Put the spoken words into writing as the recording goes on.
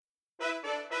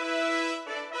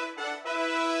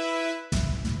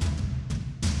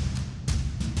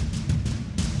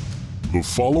The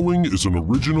following is an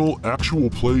original actual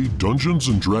play Dungeons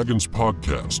 & Dragons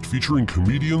podcast featuring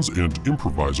comedians and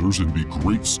improvisers in the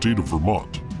great state of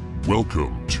Vermont.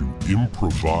 Welcome to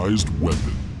Improvised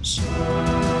Weapons.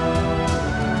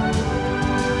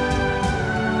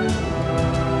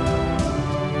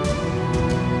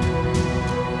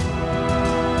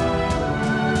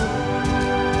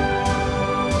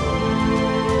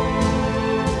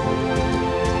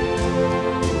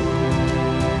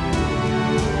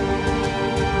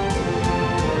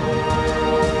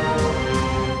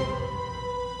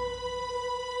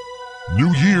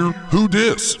 New year, who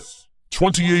dis?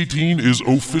 2018 is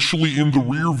officially in the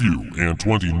rear view, and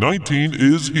 2019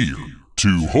 is here,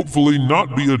 to hopefully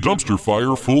not be a dumpster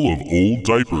fire full of old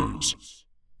diapers.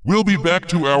 We'll be back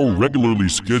to our regularly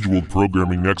scheduled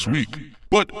programming next week,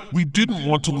 but we didn't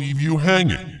want to leave you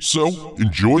hanging, so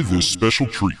enjoy this special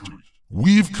treat.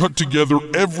 We've cut together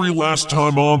every last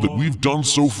time on that we've done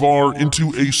so far into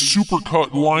a supercut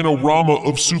linorama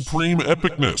of supreme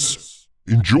epicness.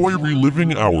 Enjoy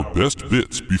reliving our best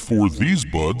bits before these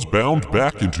buds bound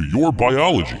back into your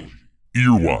biology,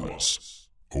 earwise.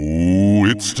 Oh,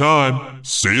 it's time.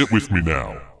 Say it with me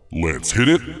now. Let's hit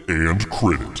it and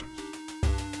crit it.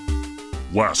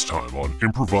 Last time on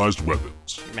Improvised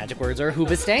Weapons. Your magic words are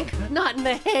hoobastank, not in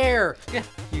the hair. Yeah,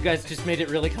 you guys just made it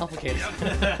really complicated.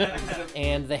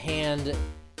 And the hand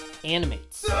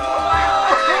animates.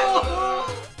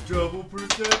 Double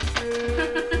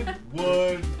perception.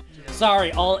 One.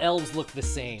 Sorry, all elves look the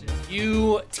same.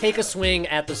 You take a swing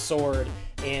at the sword,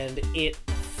 and it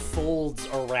folds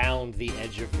around the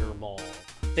edge of your maul.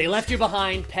 They left you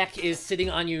behind. Peck is sitting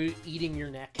on you, eating your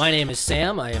neck. My name is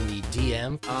Sam. I am the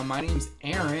DM. My name's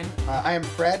Aaron. I am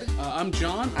Fred. I'm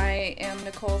John. I am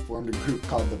Nicole. Formed a group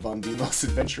called the Von Demos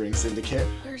Adventuring Syndicate.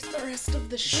 Where's the rest of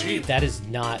the sheep? That is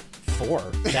not 4.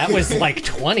 That was like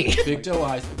 20. Big doe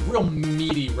eyes. Real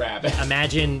meaty rabbit.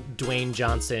 Imagine Dwayne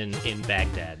Johnson in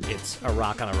Baghdad. It's a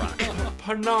rock on a rock.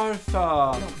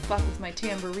 Panartha. Don't fuck with my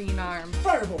tambourine arm.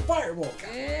 Fireball.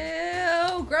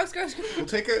 Ew, gross.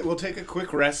 We'll take a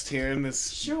quick rest here in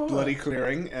this bloody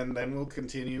clearing, and then we'll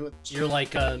continue. You're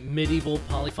like a medieval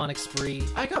polyphonic spree.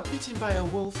 I got bitten by a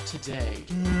wolf today.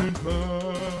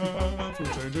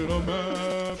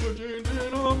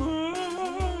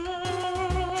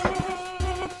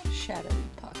 Shadowy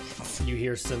pockets. You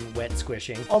hear some wet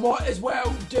squishing. I might as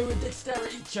well do a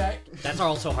dexterity check. That's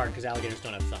also hard because alligators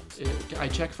don't have thumbs. I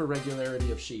check for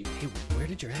regularity of sheep. Hey, where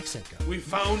did your accent go? We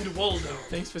found Waldo.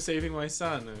 Thanks for saving my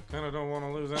son. I kind of don't want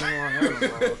to lose any more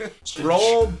animals.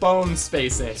 Roll bone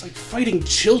spacing. It's like fighting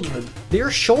children.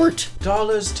 They're short.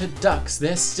 Dollars to ducks.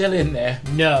 They're still in there.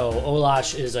 No,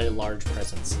 Olash is a large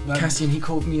presence. Cassian, he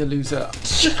called me a loser.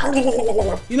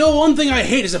 You know, one thing I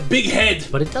hate is a big head.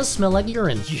 But it does smell like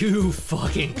urine. You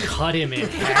fucking cut him in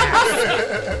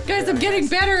half. Guys, I'm getting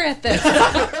better at this.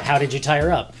 How did you tie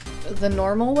her up? The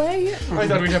normal way? I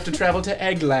thought we'd have to travel to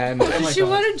Eggland. Does she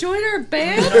want to join our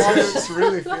band? It's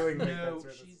really feeling like that's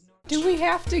where this... Do we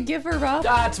have to give her up?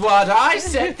 That's what I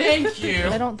said. Thank you.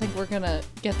 I don't think we're gonna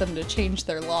get them to change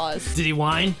their laws. Did he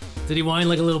whine? Did he whine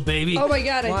like a little baby? Oh my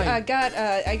god, Why?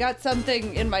 I got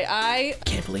something in my eye.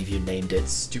 Can't believe you named it.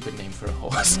 Stupid name for a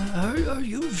horse. Are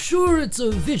you sure it's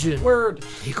a vision? Word.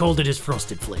 He called it his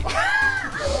frosted flake.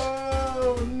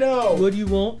 Oh no. What do you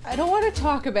want? I don't want to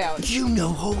talk about it. You know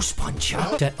Horse Puncher.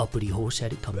 That uppity horse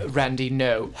had it coming. Randy,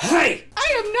 no. Hey!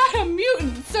 I am not a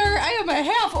mutant, sir. I am a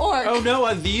half-orc. Oh no,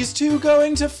 are these two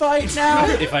going to fight now?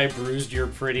 If I bruised your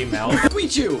pretty mouth.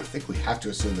 Squeak you! I think we have to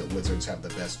assume that wizards have the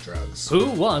best drugs. Who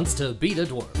wants to beat a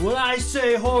dwarf? When I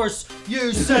say horse,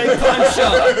 you say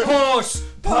puncher. Horse,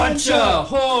 puncher,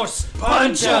 horse,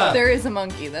 puncher. There is a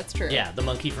monkey, that's true. Yeah, the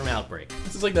monkey from Outbreak.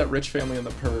 This is like that rich family on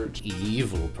The Purge.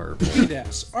 Evil purple.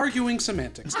 Yes, arguing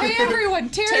semantics. Hi everyone,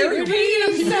 Terry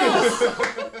repeated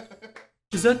himself.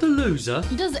 Is that the loser?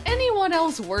 Does anyone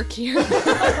else work here?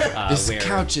 This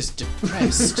couch is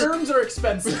depressed. Terms are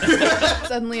expensive.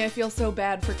 Suddenly I feel so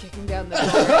bad for kicking down the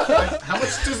door. How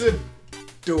much does a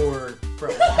door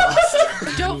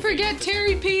cost? Don't forget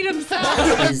Terry peed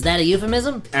himself. Is that a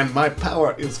euphemism? And my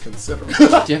power is considerable. Do you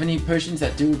have any potions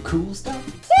that do cool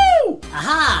stuff? Woo!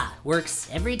 Aha! Works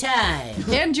every time.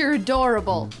 And you're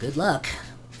adorable. Good luck.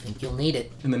 Think you'll need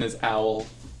it. And then his owl.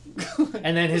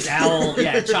 And then his owl,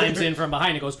 chimes in from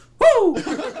behind and goes, woo!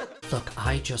 Look,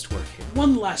 I just work here.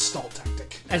 One last stall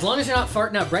tactic. As long as you're not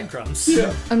farting out breadcrumbs.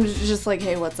 I'm just like,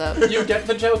 hey, what's up? You get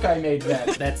the joke I made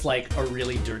then. That's like a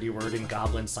really dirty word in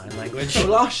goblin sign language.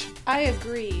 Olash. I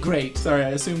agree. Great. Sorry,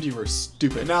 I assumed you were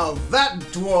stupid. Now that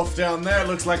dwarf down there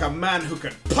looks like a man who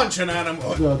could punch an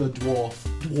animal. The dwarf.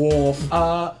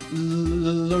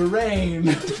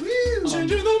 Lorraine.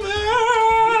 Changing the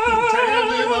map.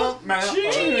 Changing the map.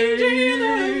 Changing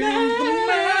the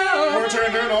map. We're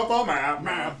changing up the map.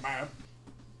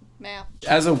 Map.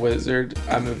 As a wizard,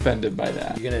 I'm offended by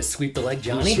that. You're gonna sweep the leg,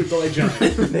 Johnny? Sweep the leg, Johnny.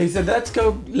 They said,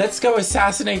 let's go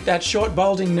assassinate that short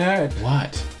balding nerd.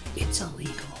 What? It's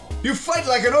illegal. You fight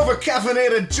like an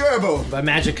over-caffeinated gerbil. But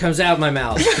magic comes out of my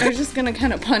mouth. I'm just gonna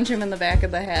kind of punch him in the back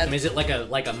of the head. Is it like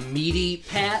a meaty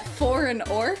pat? For an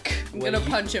orc, I'm Well, gonna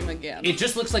you- punch him again. It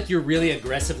just looks like you're really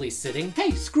aggressively sitting. Hey,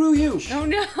 screw you. Oh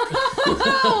no!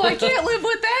 I can't live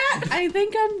with that. I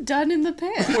think I'm done in the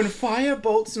pit. When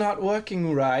Firebolt's not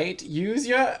working right, use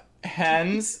your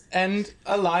hands and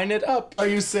align it up. Are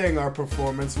you saying our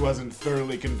performance wasn't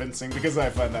thoroughly convincing? Because I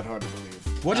find that hard to believe.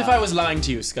 What if I was lying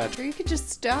to you, Scott? Or you could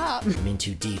just stop. I'm in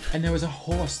too deep. And there was a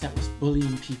horse that was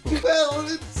bullying people. Well,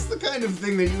 it's the kind of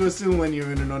thing that you assume when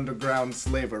you're in an underground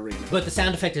slave arena. But the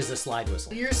sound effect is a slide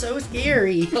whistle. You're so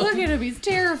scary. Look at him, he's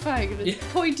terrifying. With his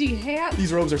pointy hat.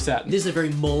 These robes are satin. This is a very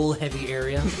mole-heavy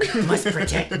area. Must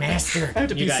protect master. I have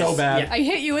to You be guys- so bad. yeah. I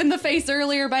hit you in the face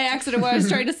earlier by accident when I was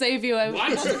trying to save you.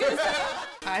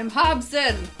 I'm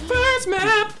Hobson. First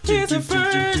map is a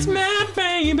first map,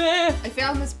 baby. I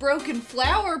found this broken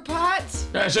flower pot.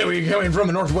 I say we coming from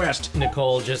the northwest.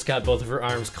 Nicole just got both of her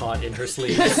arms caught in her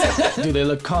sleeves. Do they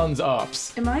look cons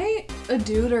ops? Am I a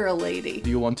dude or a lady? Do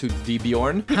you want to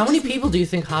de-Bjorn? How many people do you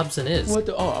think Hobson is? What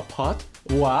the, a pot?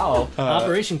 Wow.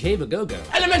 Operation Cave a Go-Go.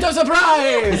 Elemental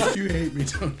surprise! You hate me,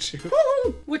 don't you?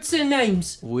 What's their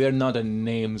names? We're not a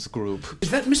names group. Is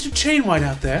that Mr. Chainwhite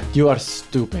out there? You are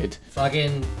stupid.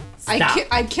 Fucking stop.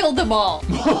 I killed them all.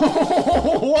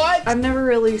 What? I've never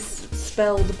really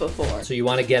spelled before. So you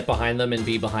want to get behind them and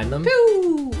be behind them?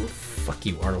 Ooh. Fuck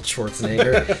you, Arnold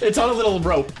Schwarzenegger. It's on a little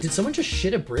rope. Did someone just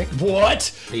shit a brick?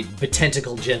 What? A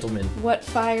betentacled gentleman. What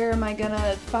fire am I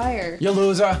gonna fire? You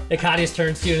loser. Akadius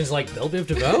turns to you and is like, Bill Biv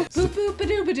DeVoe? Boop boop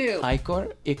ba-doo ba-doo.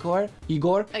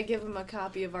 Igor. I give him a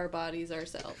copy of Our Bodies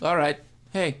Ourselves. All right.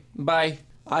 Hey, bye.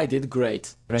 I did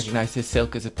great. Recognize this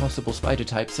silk as a possible spider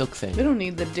type silk thing. We don't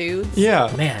need the dudes.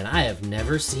 Yeah. Man, I have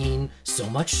never seen so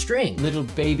much string. Little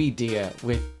baby deer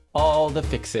with all the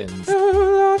fixins.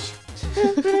 I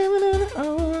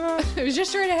was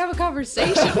just trying to have a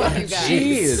conversation with you guys.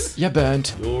 Jeez. You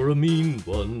burnt. You're a mean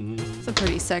one. It's a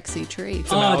pretty sexy trait.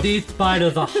 Oh, these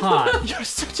spiders are hot. You're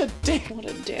such a dick. What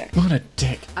a dick. What a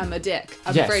dick. I'm a dick.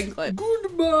 I'm Yes. Franklin.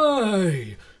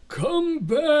 Goodbye. Come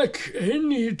back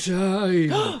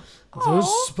anytime. The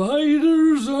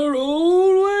spiders are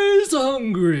always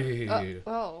hungry.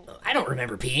 Oh. I don't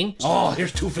remember peeing. Oh,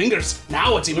 here's 2 fingers.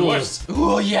 Now it's even worse.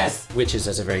 Oh, yes. Witches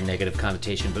has a very negative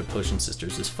connotation, but Potion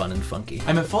Sisters is fun and funky.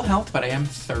 I'm at full health, but I am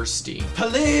thirsty.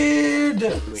 Halid!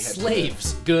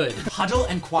 Slaves, good. Huddle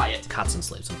and quiet. Cots and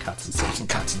slaves and cots and slaves and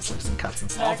cots and slaves and cots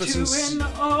and slaves. Back to an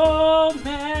old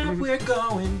map. We're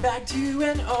going back to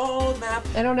an old map.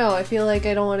 I don't know. I feel like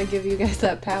I don't want to give you guys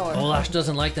that power. Olash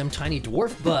doesn't like them tiny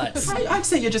dwarf butts. I'd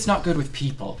say you're just not good with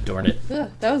people. Darn it. Ugh,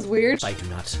 that was weird. I do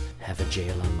not have a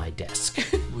jail on my desk.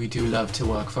 We do love to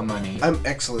work for money. I'm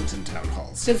excellent in town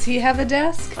halls. Does he have a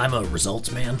desk? I'm a results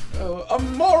man. A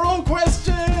moral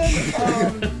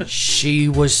question! She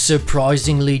was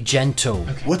surprisingly gentle.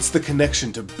 What's the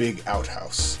connection to Big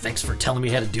Outhouse? Thanks for telling me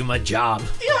how to do my job.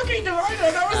 Yogi Divider,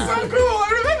 that was so cool! I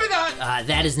remember that!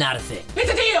 That is not a thing. It's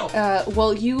a deal!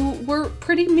 Well, you were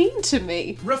pretty mean to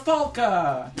me.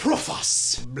 Rafalka!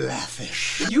 Profos.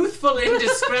 Blaffish. Youthful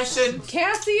indiscretion!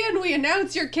 Cassian, we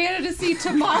announce your candidacy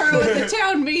tomorrow at the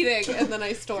town meeting. And then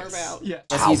I storm out. Yeah.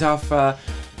 As he's off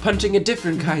punching a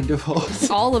different kind of horse.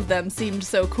 All of them seemed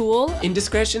so cool.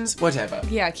 Indiscretions? Whatever.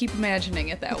 Yeah, keep imagining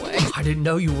it that way. I didn't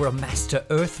know you were a master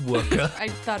earth worker. I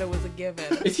thought it was a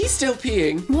given. Is he still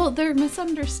peeing? Well, they're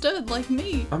misunderstood like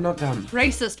me. I'm not done.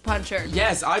 Racist puncher.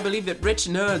 Yes, I believe that rich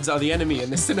nerds are the enemy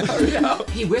in this scenario.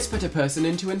 He whispered a person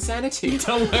into insanity.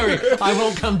 Don't worry, I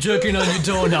won't come jerking on your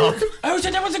doorknob. Oh,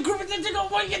 so there was a group.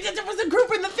 There was a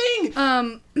group in the thing.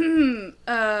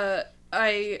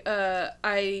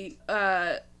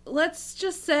 Let's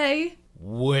just say.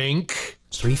 Wink.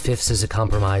 3/5 is a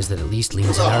compromise that at least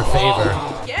leans in our favor.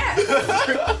 Yeah.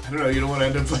 I don't know, you don't want to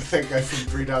end up like that guy from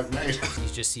Three Dog Night. You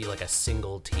just see like a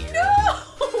single tear.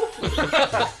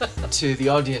 To the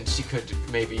audience, you could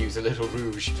maybe use a little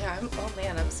rouge. Yeah,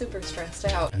 I'm super stressed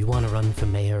out. You want to run for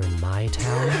mayor in my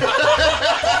town?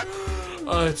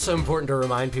 It's so important to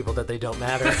remind people that they don't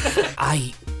matter.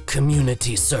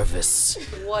 Community service.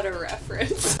 What a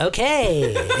reference.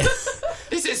 Okay.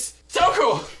 This is So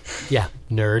cool! Yeah,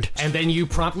 nerd. And then you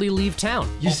promptly leave town.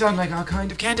 You sound like our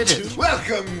kind of candidate.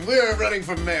 Welcome! We're running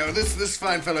for mayor. This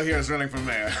fine fellow here is running for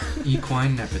mayor.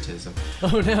 Equine nepotism.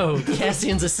 Oh no,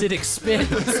 Cassian's acidic spit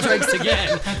strikes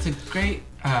again. That's a great,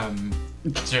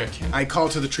 jerkin. I call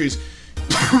to the trees.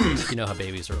 You know how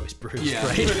babies are always bruised, Yeah.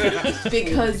 right?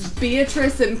 Because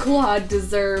Beatrice and Claude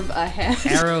deserve a head.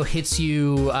 Arrow hits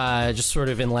you just sort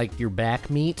of in like your back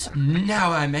meat.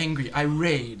 Now I'm angry. I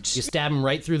rage. You stab him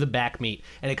right through the back meat,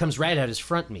 and it comes right out his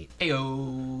front meat.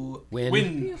 Ayo.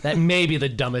 Win. That may be the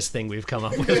dumbest thing we've come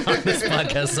up with on this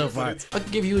podcast so far. I'll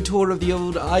give you a tour of the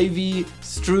old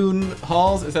ivy-strewn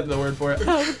halls. Is that the word for it?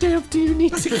 How damn do you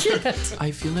need to get?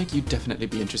 I feel like you'd definitely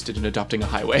be interested in adopting a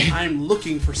highway. I'm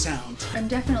looking for sound. I'm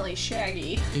definitely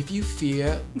Shaggy. If you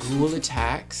fear ghoul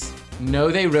attacks, know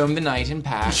they roam the night in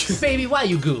packs. Baby, why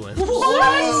you gooling?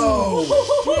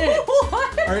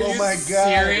 Are you my God.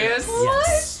 serious?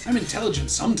 Yes. I'm intelligent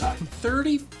sometime.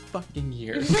 30 fucking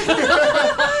years.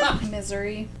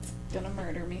 Misery. It's gonna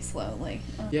murder me slowly.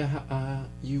 Yeah,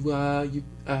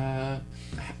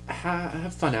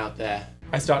 have fun out there.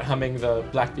 I start humming the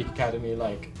Blackbeak Academy,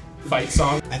 fight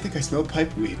song. I think I smell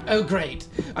pipe weed. Oh, great.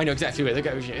 I know exactly where the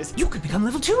gauge is. You could become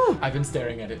level 2. I've been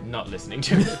staring at it, not listening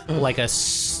to it. Like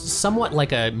somewhat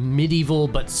like a medieval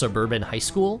but suburban high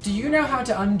school. Do you know how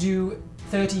to undo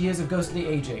 30 years of ghostly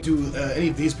aging? Do any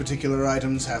of these particular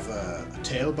items have a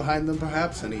tail behind them,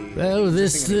 perhaps? Any? Oh, any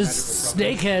this magical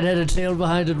snakehead had a tail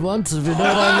behind it once, if you know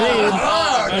what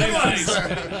I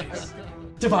mean.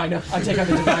 Diviner. I take out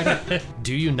the diviner.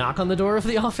 Do you knock on the door of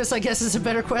the office, I guess is a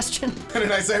better question. And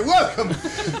then I say, welcome!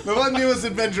 The one newest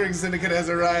adventuring syndicate has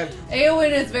arrived. Eowyn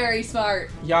is very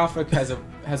smart. Yafrik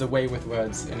has a way with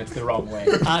words, and it's the wrong way.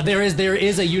 There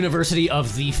is a University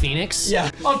of the Phoenix.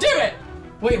 Yeah. I'll do it!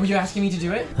 Wait, were you asking me to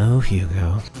do it? Oh,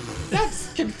 Hugo.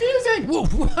 That's confusing!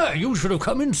 Whoa, you should have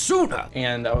come in sooner.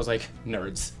 And I was like,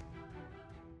 nerds.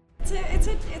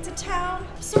 It's a town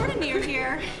sort of near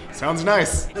here. Sounds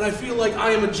nice. And I feel like I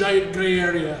am a giant gray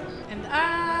area. And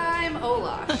I'm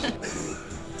Olash.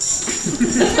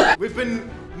 We've been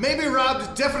maybe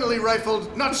robbed, definitely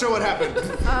rifled, not sure what happened.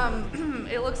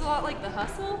 It looks a lot like the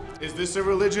Hustle. Is this a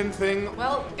religion thing?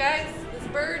 Well, guys, this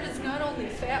bird is not only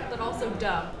fat, but also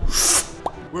dumb.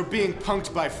 We're being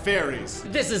punked by fairies.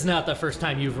 This is not the first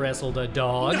time you've wrestled a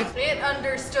dog. It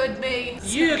understood me.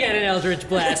 You get an Eldritch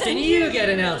Blast, and you get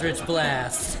an Eldritch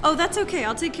Blast. Oh, that's okay.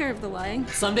 I'll take care of the lying.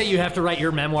 Someday you have to write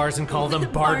your memoirs and call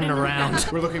them Barding Around.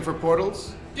 We're looking for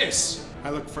portals. Yes.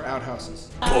 I look for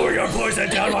outhouses. Pour your poison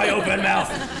down my open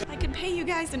mouth. I could pay you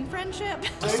guys in friendship.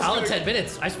 A solid 10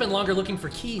 minutes. I spend longer looking for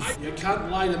keys. You can't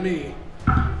lie to me.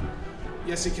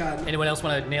 Yes, you can. Anyone else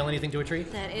want to nail anything to a tree?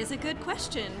 That is a good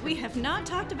question. We have not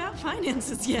talked about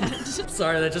finances yet.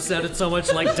 Sorry, that just sounded so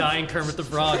much like dying Kermit the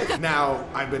Frog. Now,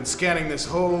 I've been scanning this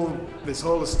whole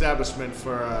establishment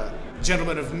for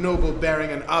gentlemen of noble bearing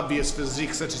and obvious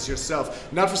physique such as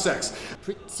yourself. Not for sex.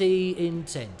 Pretty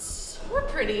intense. We're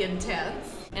pretty intense.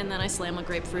 And then I slam a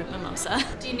grapefruit mimosa.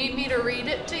 Do you need me to read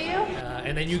it to you?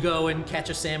 And then you go and catch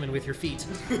a salmon with your feet.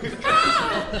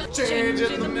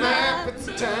 Changing the map, it's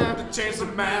time to change the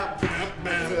map.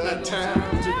 It's time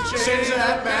to change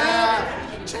that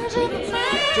map. Changing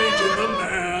the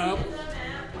map.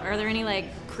 Are there any,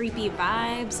 creepy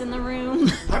vibes in the room?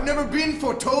 I've never been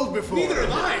foretold before. Neither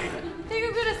have I. I think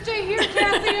I'm gonna stay here,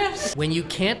 Cassian. When you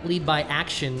can't lead by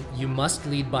action, you must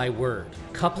lead by word.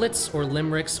 Couplets or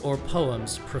limericks or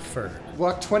poems preferred.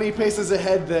 Walk 20 paces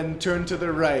ahead, then turn to the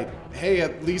right. Hey,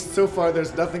 at least so far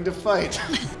there's nothing to fight.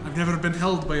 I've never been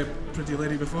held by a pretty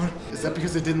lady before. Is that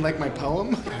because it didn't like my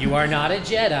poem? You are not a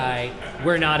Jedi.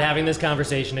 We're not having this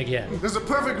conversation again. There's a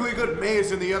perfectly good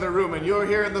maze in the other room, and you're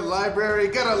here in the library.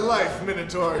 Get a life,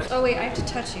 Minotaur. Oh wait, I have to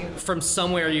touch you. From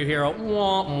somewhere you hear a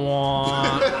wah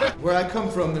wah. Where I come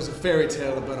from, there's a fairy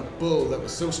tale about a bull that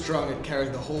was so strong it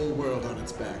carried the whole world on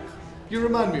its back. You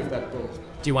remind me of that bull.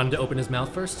 Do you want him to open his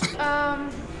mouth first? I'm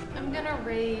gonna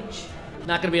rage.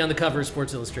 Not gonna be on the cover of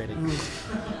Sports Illustrated.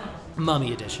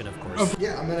 Mummy edition, of course.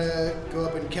 Yeah, I'm gonna go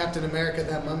up and Captain America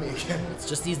that mummy again. It's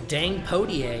just these dang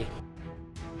podiae.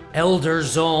 Elder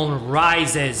Zone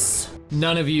rises.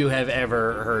 None of you have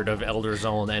ever heard of Elder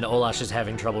Zone, and Olash is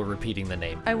having trouble repeating the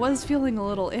name. I was feeling a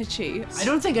little itchy. I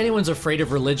don't think anyone's afraid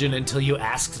of religion until you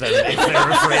ask them if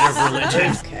they're afraid of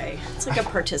religion. Okay, it's like a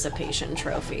participation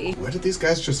trophy. Where did these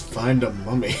guys just find a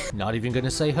mummy? Not even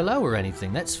gonna say hello or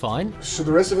anything, that's fine. Should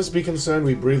the rest of us be concerned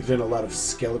we breathed in a lot of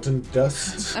skeleton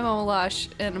dust? I'm Olash,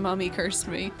 and a mummy cursed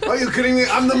me. Are you kidding me?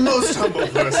 I'm the most humble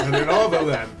person in all the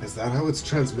land. Is that how it's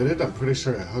transmitted? I'm pretty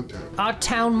sure I hugged her. Our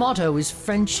town motto is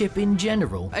friendship endures.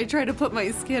 general. I try to put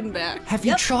my skin back. Have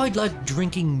you tried, like,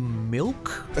 drinking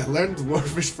milk? I learned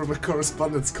Dwarvish from a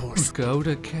correspondence course. Go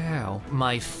to cow.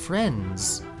 My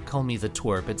friends call me the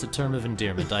twerp. It's a term of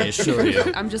endearment, I assure you.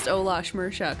 I'm just Olash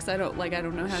Mershucks. I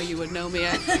don't know how you would know me.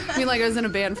 I mean, like, I was in a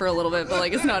band for a little bit, but,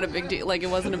 like, it's not a big deal. Like, it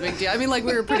wasn't a big deal. I mean, like,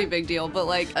 we were a pretty big deal, but,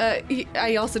 like,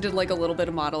 I also did, like, a little bit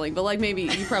of modeling, but, like, maybe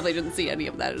you probably didn't see any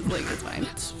of that. It's like, it's fine.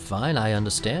 It's fine, I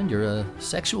understand. You're a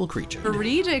sexual creature. A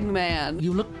reading man.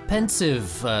 You look pensive,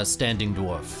 standing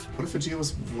dwarf. What if Aegea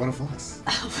was one of us?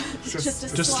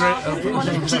 Just straight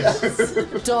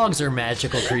up. Dogs are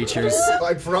magical creatures.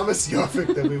 I promise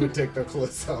Yofik that we would take their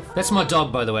clothes off. That's my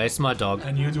dog, by the way. It's my dog.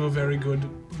 And you do a very good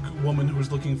woman who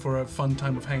is looking for a fun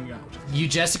time of hanging out. You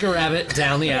Jessica Rabbit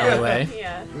down the alleyway.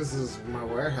 Yeah. This is my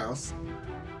warehouse.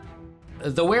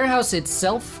 The warehouse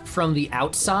itself, from the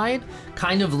outside,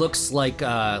 kind of looks like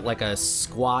a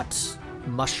squat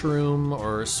mushroom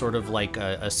or sort of like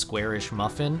a squarish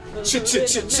muffin. Change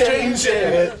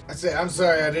it! I say, I'm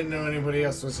sorry, I didn't know anybody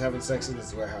else was having sex in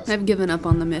this warehouse. I've given up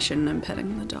on the mission. I'm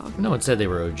petting the dog. No one said they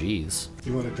were OGs.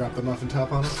 You want to drop the muffin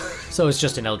top on him? So it's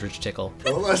just an eldritch tickle.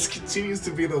 Olash continues to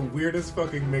be the weirdest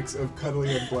fucking mix of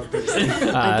cuddly and bloodthirsty.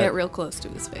 I get real close to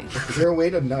his face. Is there a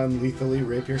way to non-lethally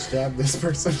rape or stab this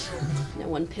person? No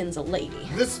one pins a lady.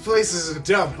 This place is a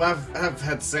dump. I've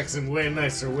had sex in way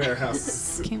nicer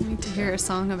warehouses. Can't wait to hear a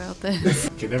song about this.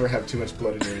 You can never have too much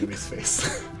blood in your enemy's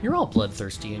face. You're all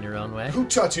bloodthirsty in your own way. Who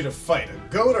taught you to fight, a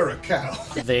goat or a cow?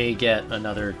 They get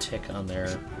another tick on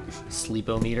their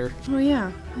sleepometer. Oh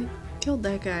yeah, I killed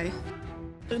that guy.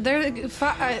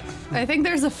 I think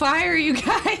there's a fire, you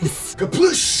guys.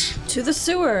 Kaploosh! To the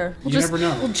sewer. You never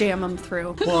know. We'll jam them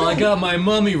through. Well, I got my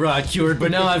mummy rot cured,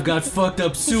 but now I've got fucked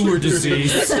up sewer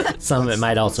disease. Some of it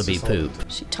might also be poop.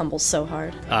 She tumbles so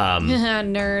hard.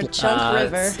 Nerd. Chunk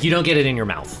River. You don't get it in your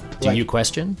mouth. Do What? you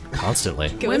question?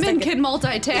 Constantly. Women can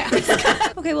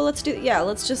multitask. Okay, well,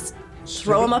 let's just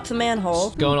throw him up the manhole.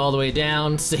 Going all the way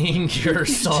down, singing your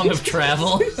song of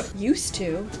travel. Used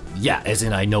to. Yeah, as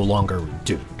in I no longer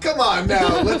do. Come on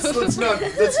now, let's not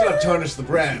tarnish the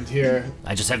brand here.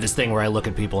 I just have this thing where I look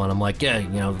at people and I'm like, yeah, you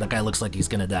know, that guy looks like he's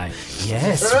gonna die.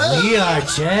 Yes, we are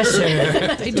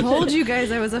Cheshire. I told you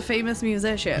guys I was a famous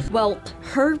musician. Well,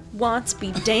 her wants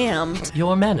be damned.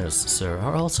 Your manners, sir,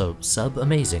 are also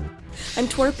sub-amazing. I'm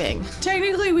twerping.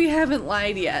 Technically, we haven't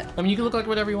lied yet. I mean, you can look like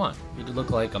whatever you want. You could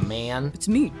look like a man. It's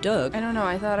me, Doug. I don't know.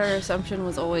 I thought our assumption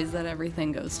was always that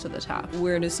everything goes to the top.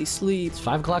 Where does he sleep? It's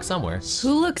 5 o'clock somewhere.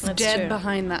 Who looks That's dead true.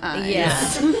 behind the eyes?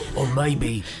 Yeah. Or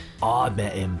maybe I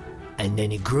met him and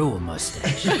then he grew a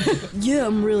mustache. Yeah,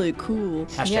 I'm really cool.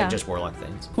 Hashtag just warlock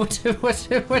things. What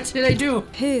did I do?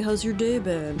 Hey, how's your day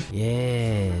been?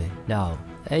 Yeah, no.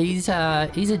 He's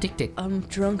addicted. I'm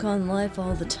drunk on life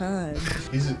all the time.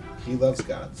 He loves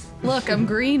gods. Look, I'm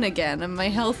green again. I'm my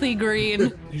healthy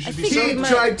green. You should be He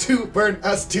tried to burn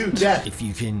us to death. If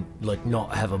you can, like,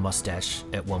 not have a mustache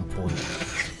at one point,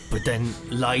 but then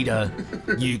later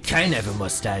you can have a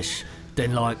mustache,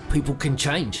 then, like, people can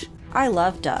change. I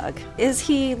love Doug. Is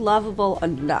he lovable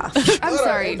enough? I'm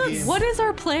sorry. What is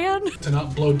our plan? to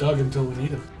not blow Doug until we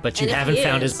need him. But you And if haven't he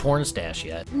found is- his porn stash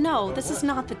yet. No, this is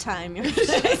not the time.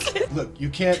 Look, you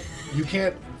can't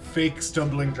fake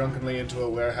stumbling drunkenly into a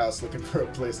warehouse looking for a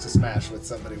place to smash with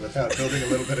somebody without building a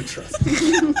little bit of trust.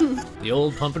 The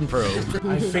old pump and probe,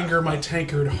 I finger my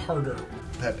tankard harder.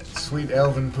 That sweet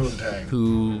elven poontang.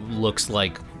 who looks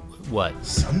like what?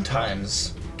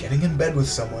 Sometimes getting in bed with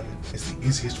someone is the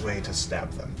easiest way to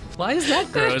stab them. Why is that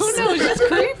I gross? don't know. It's just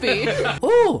creepy.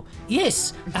 Oh,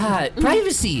 yes,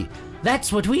 privacy.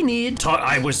 That's what we need.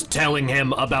 I was telling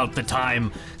him about the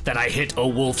time that I hit a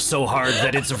wolf so hard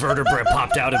that its vertebrae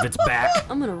popped out of its back.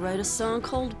 I'm gonna write a song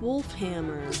called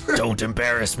Wolfhammer. Don't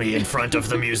embarrass me in front of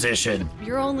the musician.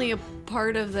 You're only a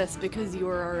part of this because you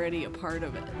were already a part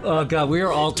of it. Oh god, we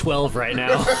are all 12 right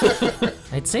now.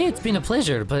 I'd say it's been a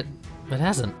pleasure, but it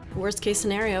hasn't. Worst case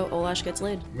scenario, Olash gets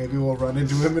laid. Maybe we'll run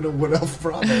into him in a Wood Elf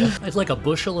Bravo. I'd like a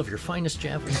bushel of your finest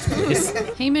Japanese please.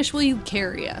 Hamish, will you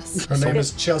carry us? Her name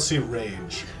is Chelsea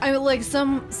Rage. I mean, like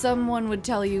someone would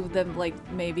tell you that like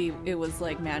maybe it was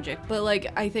like magic, but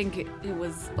like I think it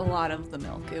was a lot of the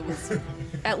milk. It was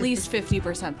at least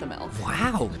 50% the milk.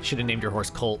 Wow. Should have named your horse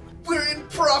Colt. We're in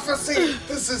prophecy.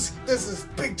 This is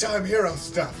big time hero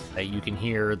stuff. You can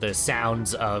hear the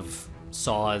sounds of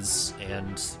saws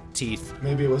and teeth.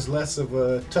 Maybe it was less of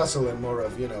a tussle and more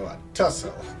of, a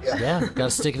tussle. Yeah, gotta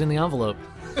stick it in the envelope.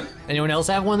 Anyone else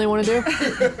have one they want to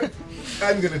do?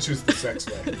 I'm gonna choose the sex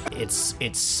way.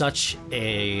 It's such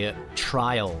a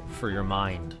trial for your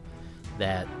mind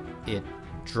that it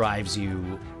drives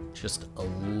you just a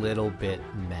little bit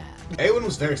mad. Eowyn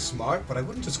was very smart, but I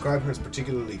wouldn't describe her as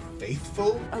particularly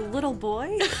faithful. A little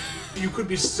boy? You could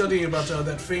be studying about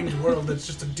that famed world that's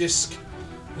just a disc,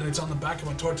 and it's on the back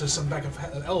of a tortoise on the back of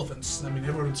elephants. I mean,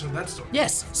 everyone's heard that story.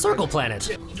 Yes, Circle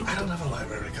Planet. I don't have a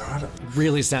library card.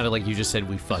 Really sounded like you just said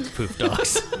we fucked poof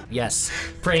dogs. Yes,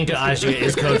 praying to Ajia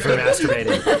is code for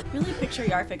masturbating. Really picture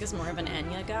Yarvik as more of an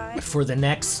Enya guy. For the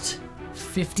next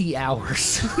 50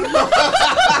 hours.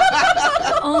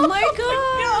 Oh my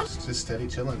god! Just steady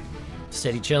chilling.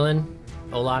 Steady chillin'.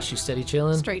 Olash, you steady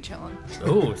chillin'? Straight chillin'.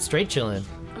 Oh, straight chillin'.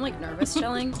 I'm like nervous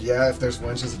chilling. Yeah, if there's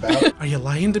wenches about. Are you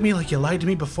lying to me like you lied to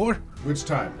me before? Which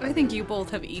time? I think you both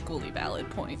have equally valid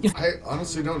points. I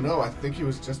honestly don't know. I think he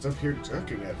was just up here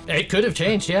jerking it. It could have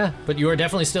changed, yeah, but you are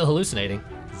definitely still hallucinating.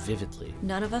 Vividly.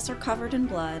 None of us are covered in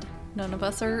blood. None of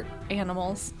us are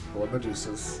animals. Or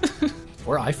Medusas.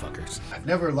 Or eye fuckers. I've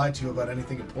never lied to you about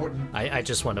anything important. I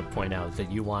just want to point out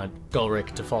that you want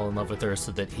Gulric to fall in love with her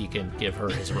so that he can give her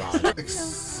his rod.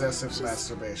 Excessive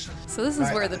masturbation. So this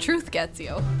is where the truth gets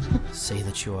you. Say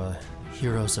that you are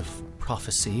heroes of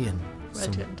prophecy and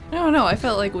Legend. I don't know, I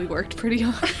felt like we worked pretty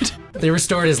hard. They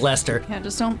restored his Lester. Yeah,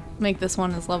 just don't make this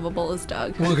one as lovable as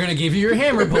Doug. We're gonna give you your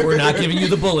hammer, but we're not giving you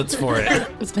the bullets for it.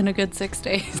 It's been a good 6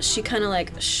 days. She kind of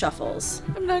like shuffles.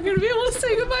 I'm not gonna be able to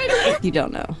say goodbye to her. You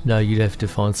don't know. No, you'd have to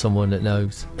find someone that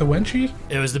knows. The Wenchy?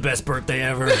 It was the best birthday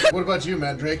ever. What about you,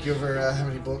 Mandrake? You ever have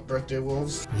any birthday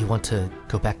wolves? You want to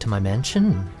go back to my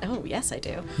mansion? Oh, yes, I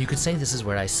do. You could say this is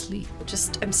where I sleep.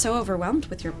 I'm so overwhelmed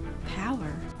with your power.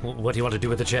 What do you want to do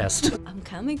with the chest? I'm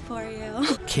coming for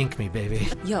you. Kink me, baby.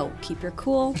 Yo, keep your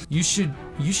cool. You should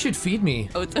feed me.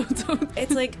 Oats.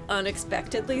 It's like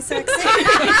unexpectedly sexy.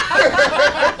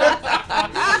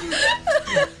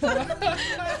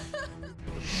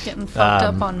 Getting fucked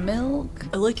up on milk.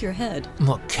 I like your head.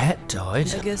 My cat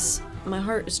died. I guess my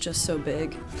heart is just so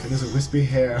big. And there's a wispy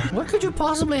hair. What could you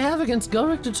possibly have against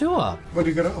Gulric the Tuop? What do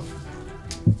you get off?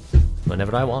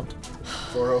 Whenever I want.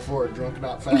 404, drunk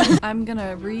not fast. I'm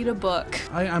gonna read a book.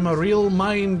 I'm a real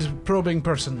mind-probing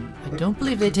person. I don't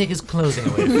believe they take his clothing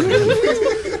away from him.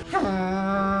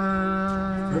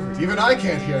 Even I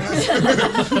can't hear.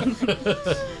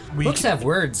 Books have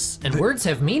words, and words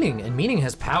have meaning, and meaning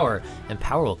has power, and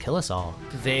power will kill us all.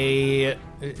 They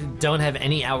don't have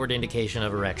any outward indication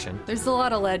of erection. There's a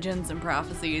lot of legends and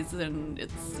prophecies, and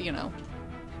it's,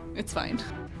 it's fine.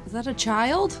 Is that a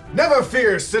child? Never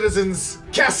fear, citizens.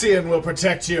 Cassian will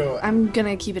protect you. I'm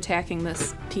gonna keep attacking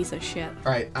this piece of shit.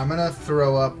 All right, I'm gonna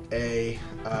throw up a.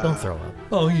 Don't throw up.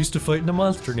 Oh, he used to fight in the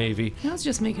Monster Navy. Now he's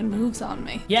just making moves on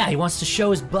me. Yeah, he wants to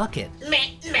show his bucket. I'm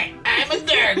a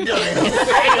gargoyle.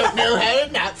 I don't know how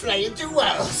to not fly into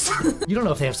walls. You don't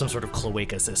know if they have some sort of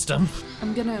cloaca system.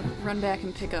 I'm gonna run back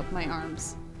and pick up my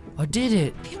arms. I did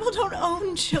it. People don't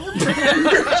own children.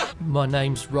 My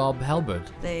name's Rob Halbert.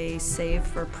 They save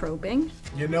for probing.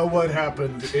 You know what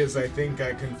happened is I think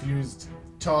I confused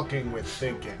talking with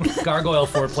thinking. Gargoyle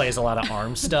 4 plays a lot of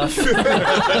arm stuff.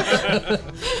 The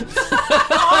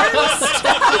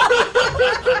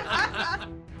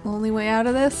only way out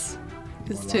of this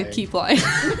is to keep lying.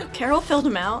 Carol filled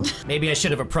him out. Maybe I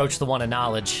should have approached the one of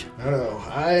knowledge. I don't know.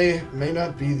 I may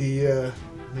not be the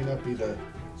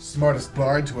smartest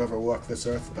bard to ever walk this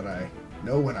earth, but I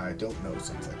know when I don't know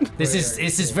something. This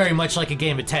is very much like a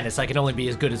game of tennis. I can only be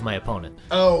as good as my opponent.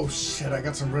 Oh shit, I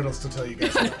got some riddles to tell you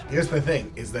guys. Here's the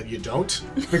thing, is that you don't,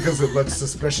 because it looks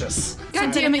suspicious.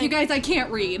 God damn it, you guys, I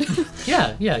can't read.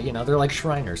 Yeah, they're like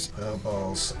Shriners. Oh,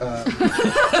 balls.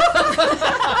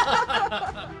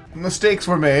 Mistakes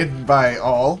were made by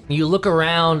all. You look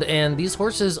around, and these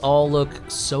horses all look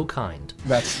so kind.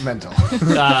 That's mental.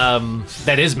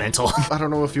 That is mental. I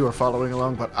don't know if you are following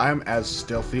along, but I'm as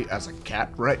stealthy as a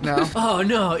cat right now. Oh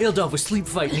no, Ildov was sleep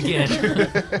fighting again.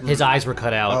 His eyes were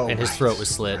cut out, and his throat was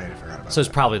slit. Right, I forgot about So it's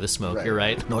probably the smoke, you're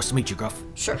right. Nice to meet you, Gruff.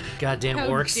 Sure. Goddamn How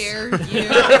orcs. dare you?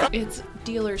 It's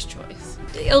dealer's choice.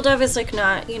 Ildov is like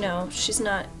not, she's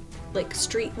not like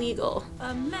street legal.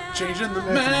 Changing the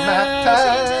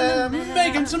map.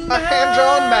 Making some A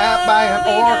hand-drawn map by an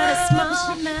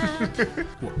orc.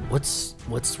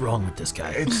 What's wrong with this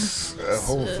guy? It's a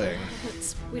whole thing.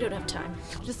 We don't have time.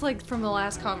 Just like from the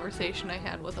last conversation I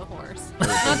had with a horse.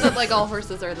 Not that like all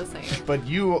horses are the same. But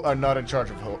you are not in charge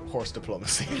of horse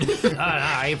diplomacy.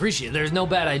 I appreciate it. There's no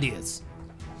bad ideas.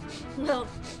 Well,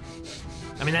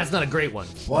 I mean, that's not a great one.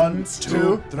 1,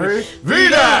 2, 3.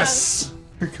 Vedas!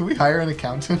 Can we hire an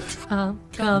accountant?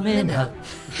 Coming up.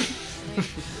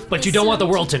 But you don't want the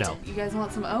world to know. You guys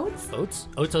want some oats? Oats?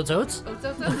 Oats, oats, oats? Oats.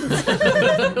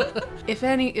 If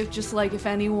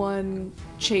anyone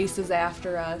chases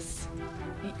after us,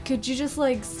 Could you just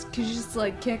like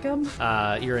kick him?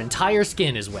 Your entire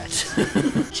skin is wet.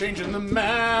 Changing the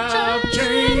map,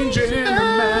 changing the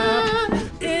map.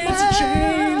 It's a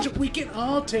change we can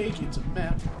all take. It's a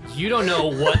map. You don't know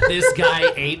what this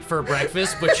guy ate for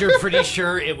breakfast, but you're pretty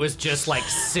sure it was just like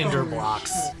cinder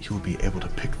blocks. You will be able to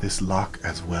pick this lock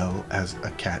as well as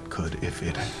a cat could if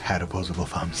it had opposable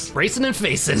thumbs. Bracing and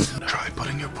facing. Try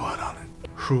putting your paw on it.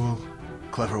 Cruel,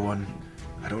 clever one.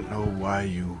 I don't know why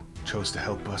you chose to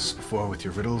help us before with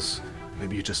your riddles.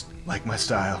 Maybe you just like my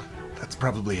style. That's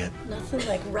probably it. Nothing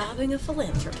like robbing a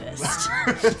philanthropist.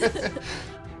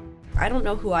 I don't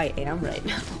know who I am right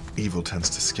now. Evil tends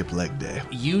to skip leg day.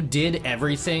 You did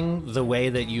everything the way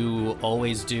that you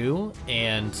always do,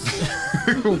 and...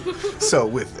 So,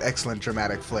 with excellent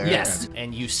dramatic flair. Yes,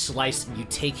 and you slice and you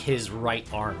take his right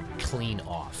arm clean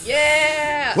off.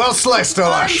 Yeah! Well sliced,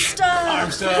 Olash! Arm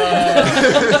stuff!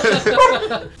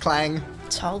 Clang.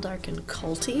 Tall, dark, and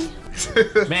culty.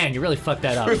 Man, you really fucked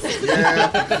that up.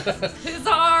 Yeah. His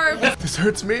arm! This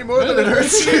hurts me more than it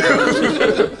hurts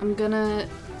you. I'm gonna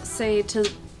say to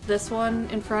this one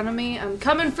in front of me, I'm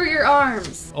coming for your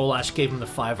arms. Olash gave him the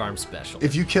 5-arm special.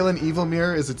 If you kill an evil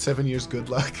mirror, is it 7 years good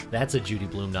luck? That's a Judy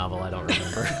Blume novel, I don't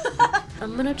remember.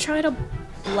 I'm gonna try to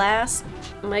blast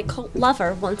my cult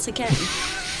lover once again.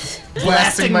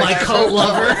 Blasting my cult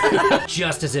lover.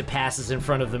 Just as it passes in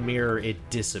front of the mirror, it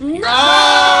disappears.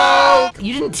 No!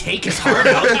 You didn't take his heart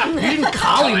out. You didn't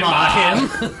Kalima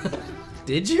him.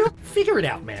 Did you? Figure it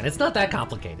out, man. It's not that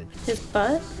complicated. His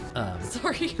butt?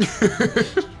 Sorry.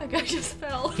 That guy just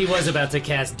fell. He was about to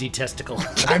cast Detesticle.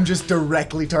 I'm just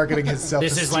directly targeting his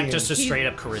self-esteem. This is like just a straight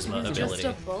up charisma He's ability.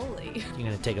 just a bully. You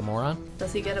gonna take a moron?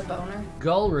 Does he get a boner?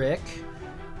 Gulrick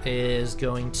is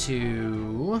going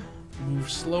to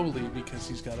move slowly because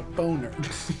he's got a boner.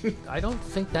 I don't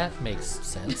think that makes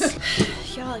sense.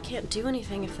 Y'all, I can't do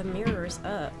anything if the mirror is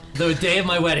up. The day of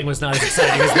my wedding was not as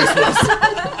exciting as this was.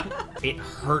 It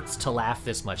hurts to laugh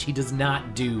this much. He does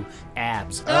not do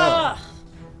abs. Ugh!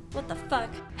 What the fuck?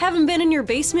 Haven't been in your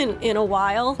basement in a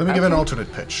while. Let me give an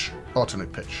alternate pitch.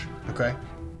 Alternate pitch, okay?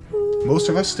 Most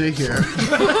of us stay here.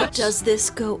 Does this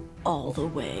go all the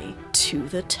way to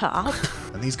the top?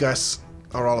 And these guys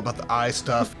are all about the eye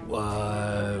stuff.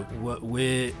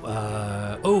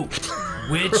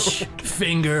 Which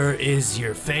finger is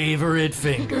your favorite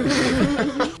finger?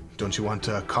 Don't you want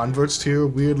converts to your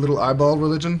weird little eyeball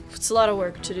religion? It's a lot of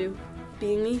work to do,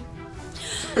 being me.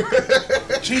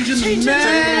 Changing the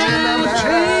map.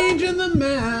 Changing the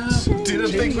map.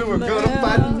 Didn't think we were gonna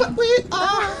fight, but we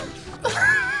are.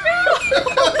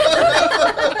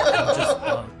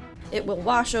 It will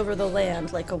wash over the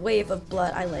land like a wave of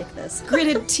blood. I like this.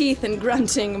 Gritted teeth and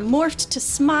grunting morphed to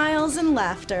smiles and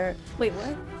laughter. Wait,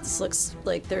 what? This looks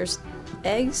like there's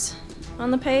eggs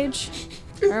on the page.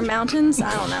 Or mountains?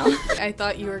 I don't know. I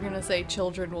thought you were gonna say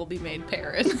children will be made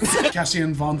parents.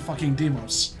 Cassian von fucking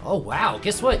Demos. Oh wow,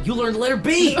 guess what? You learned the letter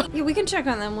B! Yeah, we can check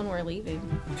on them when we're leaving.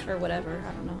 Or whatever,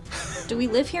 I don't know. Do we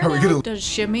live here Are we now? gonna- Does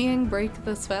shimmying break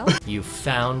the spell? You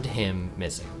found him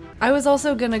missing. I was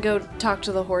also gonna go talk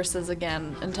to the horses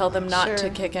again and tell them not Sure. to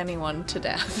kick anyone to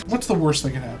death. What's the worst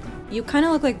that could happen? You kind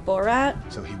of look like Borat.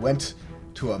 So he went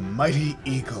to a mighty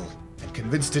eagle and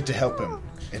convinced it to help him,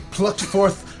 and plucked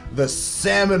forth the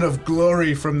salmon of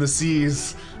glory from the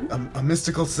seas, a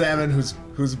mystical salmon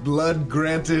whose blood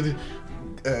granted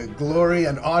glory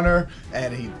and honor,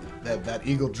 and that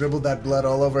eagle dribbled that blood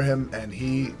all over him, and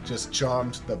he just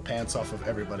charmed the pants off of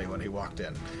everybody when he walked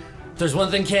in. There's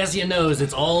one thing Cassia knows,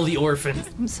 it's all the orphans.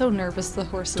 I'm so nervous the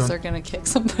horses are gonna kick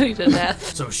somebody to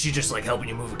death. So is she just like helping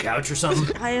you move a couch or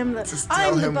something? I'm the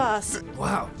tell him- boss.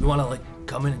 Wow, you wanna like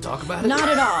come in and talk about it? Not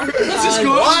at all.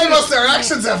 Why must their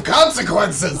actions have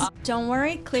consequences? Don't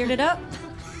worry, cleared it up.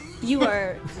 You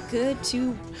are good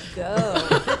to go.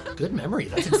 Good memory,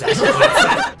 that's exactly what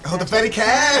I said. Oh, the petty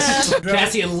cash!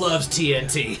 Cassian loves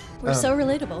TNT. We're so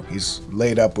relatable. He's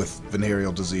laid up with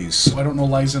venereal disease. I don't know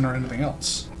Lysin or anything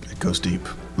else. It goes deep,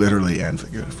 literally and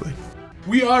figuratively.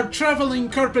 We are traveling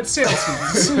carpet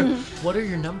salesmen. What are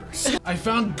your numbers? I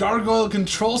found gargoyle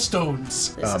control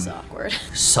stones. This is awkward.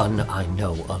 Son, I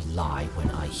know a lie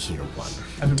when I hear one.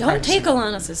 I've been Don't practicing. take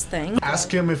Alanis' thing.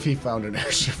 Ask him if he found an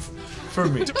airship for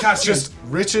me. Cassian. Just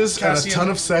riches Cassian. and a ton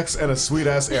of sex and a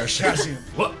sweet-ass airship. Cassian.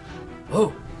 What?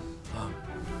 Oh.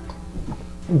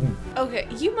 Okay,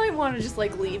 you might want to just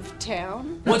like leave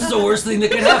town. What's the worst thing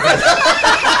that could happen?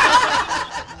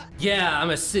 Yeah, I'm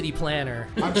a city planner.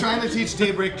 I'm trying to teach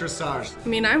Daybreak Dressage. I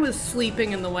mean, I was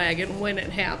sleeping in the wagon when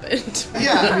it happened.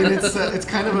 Yeah, I mean, it's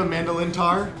kind of a mandolin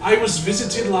tar. I was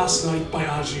visited last night by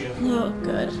Agia. Oh,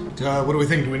 good. What do we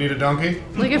think? Do we need a donkey?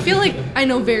 Like, I feel like I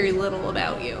know very little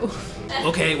about you.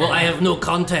 Okay, well, I have no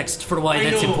context for why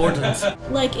that's important.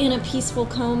 Like in a peaceful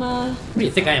coma. What do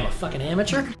you think I am, a fucking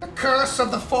amateur? The curse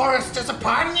of the forest is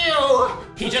upon you!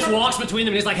 He just walks between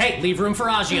them and he's like, hey, leave room for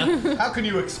Ajia. How can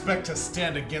you expect to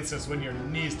stand against us when your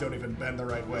knees don't even bend the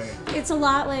right way? It's a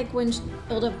lot like when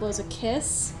Ilda blows a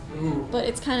kiss, but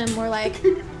it's kind of more like.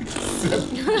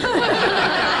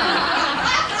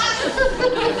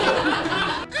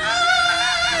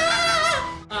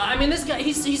 I mean, this guy,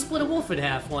 he split a wolf in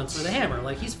half once with a hammer.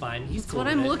 Like, he's fine. He's cool. What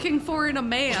I'm looking for in a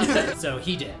man. So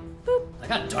he did. Boop. I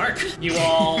got dark. You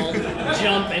all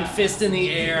jump and fist in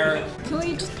the air. Can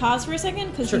we just pause for a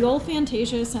second? Because the old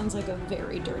Fantasia sounds like a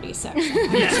very dirty section.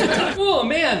 Yes, it does. Oh,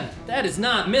 man, that is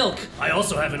not milk. I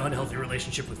also have an unhealthy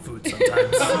relationship with food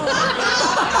sometimes.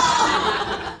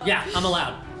 Yeah, I'm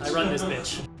allowed. I run this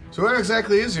bitch. So where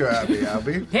exactly is your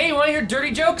Albie? Hey, you want to hear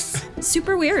dirty jokes?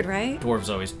 Super weird, right? Dwarves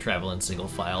always travel in single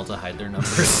file to hide their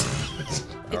numbers.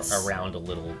 Around a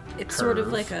little It's curve. sort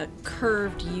of like a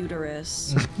curved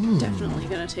uterus. Definitely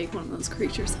gonna take one of those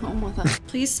creatures home with us.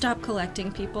 Please stop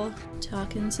collecting people.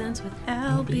 Talking sense with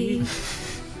Albie.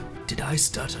 Did I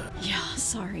stutter? Yeah,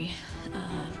 sorry.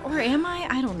 Or am I?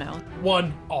 I don't know.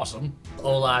 One, awesome.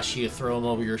 Olash, you throw him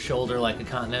over your shoulder like a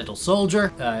continental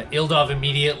soldier. Ildov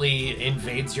immediately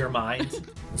invades your mind.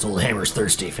 This old hammer's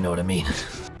thirsty, if you know what I mean.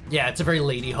 Yeah, it's a very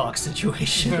Lady Hawk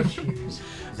situation.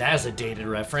 That's a dated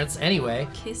reference. Anyway.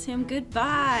 Kiss him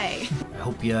goodbye. I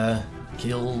hope you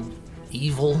kill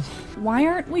evil. Why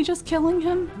aren't we just killing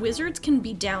him? Wizards can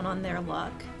be down on their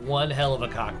luck. One hell of a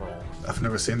cockerel. I've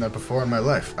never seen that before in my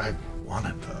life. I want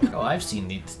it, though. Oh, I've seen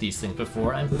these things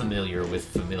before. I'm familiar with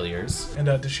familiars. And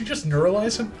did she just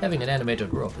neuralize him? Having an animator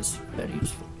grow up is very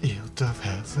useful. Ildov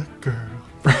has a girl.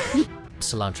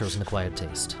 Cilantro's an acquired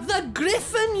taste. The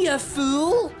griffin, you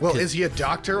fool! Well, is he a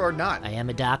doctor or not? I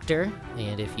am a doctor,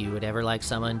 and if you would ever like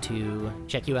someone to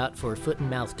check you out for foot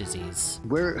and mouth disease.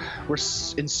 We're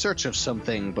in search of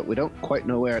something, but we don't quite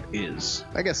know where it is.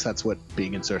 I guess that's what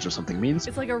being in search of something means.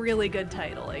 It's like a really good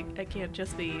title. I can't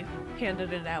just be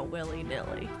handing it out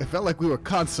willy-nilly. It felt like we were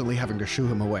constantly having to shoo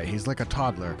him away. He's like a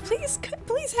toddler. Please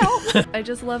help! I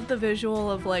just love the visual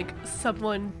of like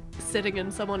someone sitting in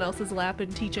someone else's lap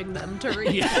and teaching them to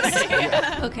read.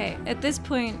 Yes. Okay, at this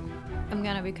point, I'm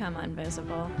gonna become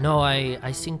invisible. No, I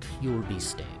think you will be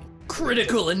staying.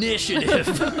 Critical initiative!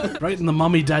 Right in the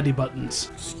mommy daddy buttons.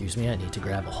 Excuse me, I need to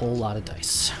grab a whole lot of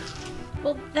dice.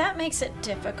 Well, that makes it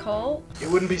difficult.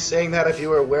 You wouldn't be saying that if you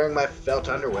were wearing my felt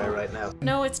underwear right now.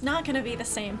 No, it's not gonna be the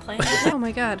same plan. Oh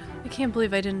my god, I can't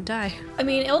believe I didn't die. I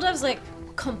mean, Ildov's like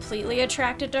completely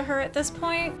attracted to her at this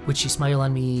point. Would she smile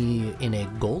on me in a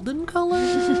golden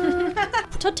color?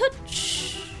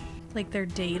 Touch. Like they're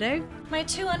dating? My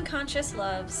two unconscious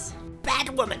loves.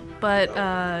 Batwoman!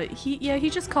 But he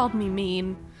just called me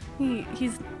mean.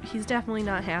 He's definitely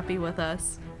not happy with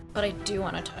us. But I do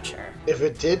want to touch her. If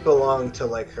it did belong to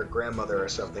like her grandmother or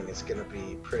something, it's gonna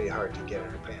be pretty hard to get in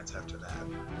her pants after that.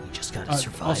 We just gotta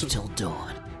survive till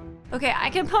dawn. Okay, I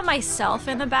can put myself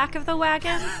in the back of the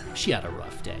wagon. She had a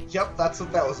rough day. Yep, that's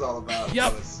what that was all about.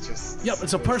 Yep.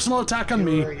 It's a personal attack on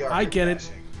me. I get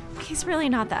it. He's really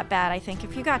not that bad, I think.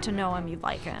 If you got to know him, you'd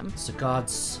like him. The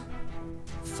gods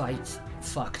fucked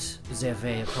their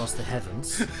way across the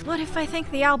heavens. What if I think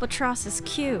the albatross is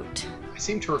cute? I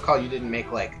seem to recall you didn't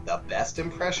make like the best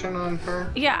impression on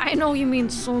her. Yeah, I know you mean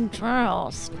so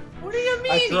dressed. What do you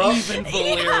mean, even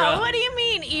Valera? Yeah, what do you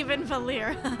mean, even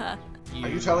Valera? Are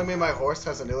you telling me my horse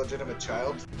has an illegitimate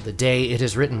child? The day it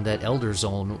is written that Elder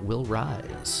Zone will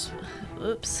rise.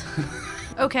 Oops.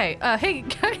 Okay, hey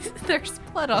guys, there's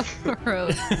blood on the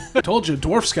road. I told you,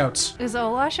 dwarf scouts. Is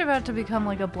Olash about to become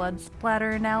like a blood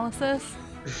splatter analysis?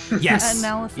 Yes.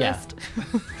 Analyst? Yeah.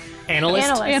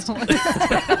 Analyst.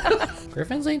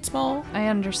 Griffins ain't small. I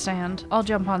understand. I'll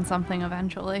jump on something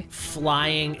eventually.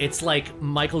 Flying, it's like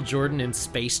Michael Jordan in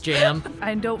Space Jam.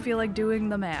 I don't feel like doing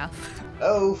the math.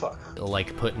 Oh, fuck.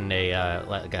 Like putting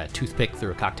a toothpick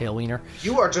through a cocktail wiener.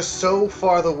 You are just so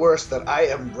far the worst that I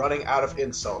am running out of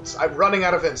insults. I'm running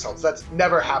out of insults. That's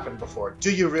never happened before.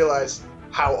 Do you realize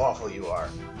how awful you are?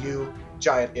 You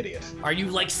giant idiot. Are you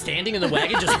like standing in the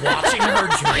wagon just watching her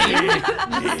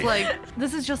dream?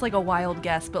 This is just like a wild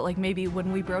guess, but like maybe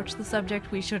when we broach the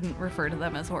subject, we shouldn't refer to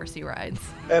them as horsey rides.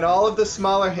 And all of the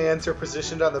smaller hands are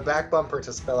positioned on the back bumper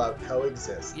to spell out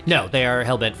coexist. No, they are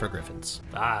hellbent for griffins.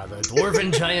 Ah, the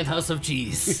dwarven giant house of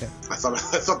cheese. I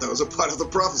thought that was a part of the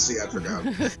prophecy. I forgot.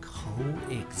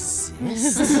 Coexist?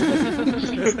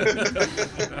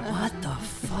 What the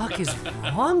fuck is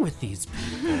wrong with these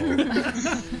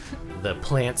people? The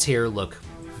plants here look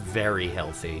very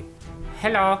healthy.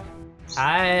 Hello.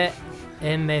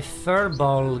 a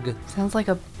furbolg. Sounds like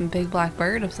a big black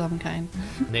bird of some kind.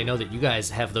 They know that you guys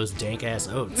have those dank-ass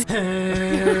oats. Yeah,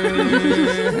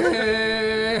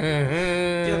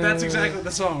 that's exactly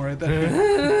the song right there.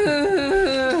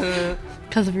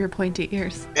 Because of your pointy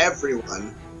ears.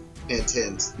 Everyone, hint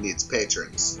hint, needs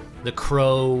patrons. The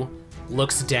crow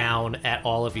looks down at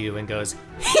all of you and goes,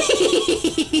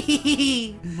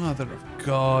 Mother of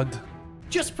God.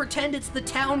 Just pretend it's the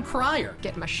town crier.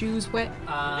 Get my shoes wet.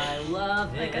 I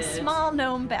love Like a small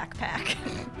gnome backpack.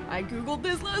 I googled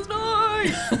this last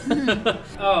night.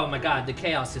 Oh my god, the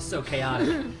chaos is so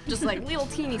chaotic. Just like little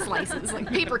teeny slices, like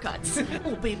paper cuts.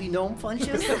 Oh, baby gnome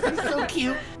punches. So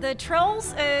cute. The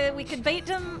trolls, we can beat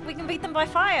them by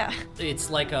fire. It's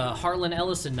like a Harlan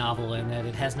Ellison novel in that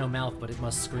it has no mouth, but it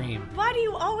must scream. Why do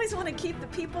you always want to keep the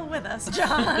people with us,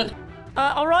 John?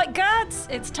 All right, guards,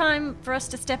 it's time for us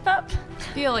to step up. I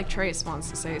feel like Trace wants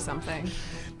to say something.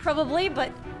 Probably,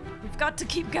 but we've got to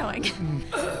keep going.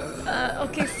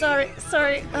 Okay, sorry. It's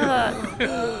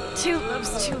too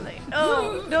late.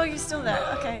 Oh, no, you're still there.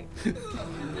 Okay.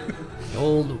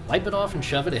 Old wipe it off and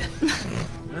shove it in.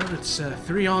 Well, it's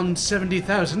 3 on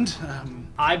 70,000.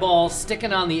 Eyeball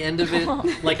sticking on the end of it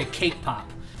like a cake pop.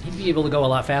 He'd be able to go a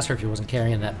lot faster if he wasn't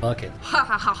carrying that bucket. Ha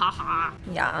ha ha ha ha.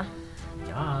 Yeah.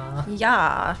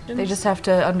 Yeah. They just have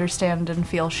to understand and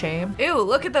feel shame. Ew,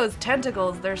 look at those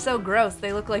tentacles. They're so gross.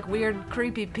 They look like weird,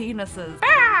 creepy penises.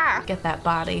 Ah! Get that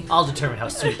body. I'll determine how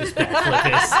sweet this backflip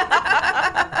is.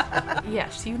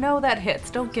 Yes, you know that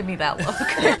hits. Don't give me that look.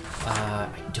 I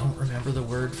don't remember the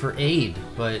word for aid,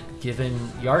 but given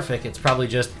Yarfik, it's probably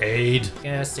just aid.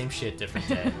 Yeah, same shit, different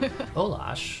day.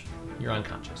 Olash, you're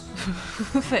unconscious.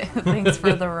 Thanks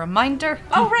for the reminder.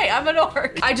 Oh, right, I'm an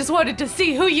orc. I just wanted to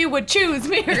see who you would choose,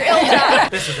 me or Ilda.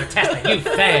 This is a test that you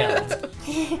failed.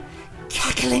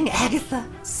 Cackling Agatha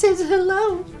says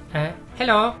hello.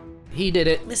 Hello. He did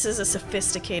it. This is a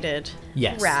sophisticated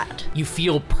Yes. rat. You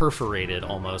feel perforated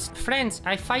almost. Friends,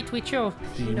 I fight with you.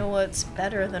 You know what's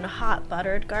better than hot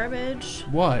buttered garbage?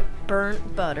 What?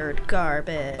 Burnt buttered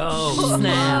garbage. Oh,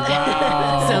 snap.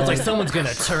 Wow. Sounds like someone's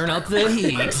gonna turn up the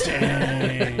heat. A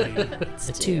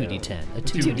 2d10, a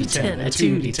 2d10, a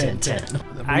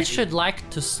 2d10. I should like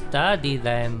to study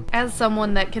them. As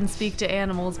someone that can speak to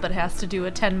animals but has to do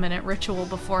a 10-minute ritual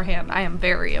beforehand, I am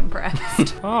very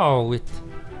impressed. Oh, it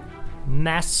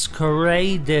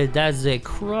masqueraded as a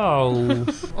crow.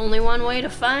 Only one way to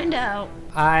find out.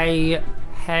 I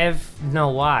have no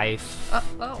wife.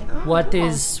 What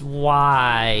is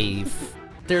wife?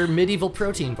 They're medieval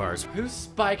protein bars. Who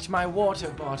spiked my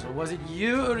water bottle? Was it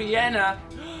you, Uriana?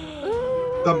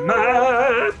 The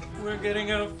map! We're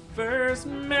getting a first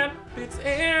map. It's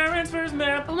Aaron's first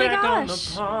map. Oh my back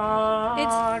gosh. On the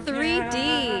podcast. It's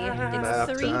 3D. Map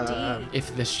It's 3D. time.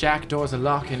 If the shack doors are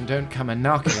locking, don't come a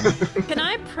knocking. Can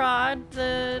I prod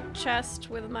the chest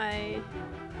with my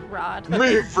rod?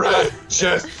 Me, Fred,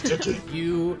 just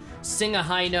You sing a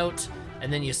high note,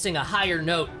 and then you sing a higher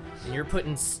note, and you're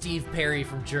putting Steve Perry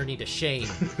from Journey to Shame.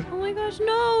 Oh my gosh,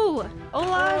 no!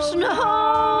 Olash,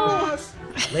 no!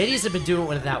 Ladies have been doing it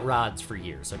without rods for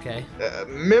years, okay?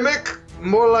 Mimic?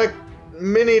 More like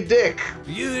mini dick.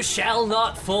 You shall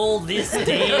not fall this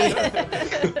day.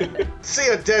 See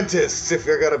a dentist if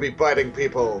you're gonna be biting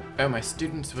people. Oh, my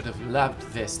students would have loved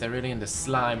this. They're really into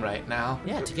slime right now.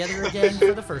 Yeah, together again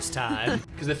for the first time.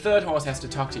 Because the third horse has to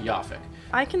talk to Yarfik.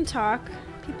 I can talk.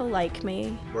 People like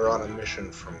me. We're on a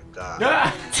mission from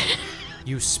God.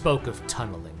 You spoke of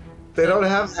tunneling. They don't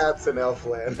have hats in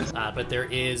Elfland. But there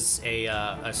is a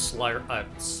slarp.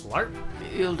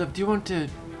 Ilda, do you want to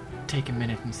take a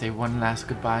minute and say one last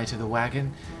goodbye to the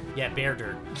wagon? Yeah, Bear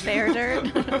Dirt. Bear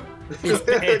Dirt?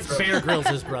 It's Bear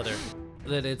Grylls' brother.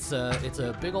 That it's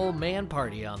a big old man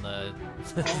party on the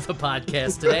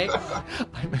podcast today.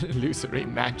 I'm an illusory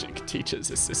magic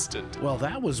teacher's assistant. Well,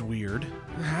 that was weird.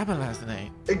 What happened last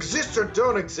night? Exist or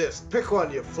don't exist? Pick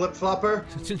one, you flip-flopper.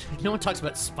 No one talks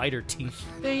about spider teeth.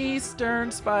 The eastern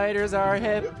spiders are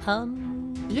hip.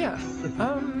 Yeah.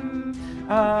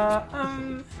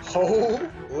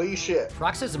 Holy shit.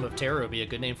 Paroxysm of Terror would be a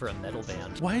good name for a metal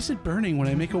band. Why is it burning when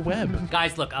I make a web?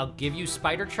 Guys, look, I'll give you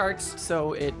spider charts.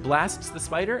 So it blasts the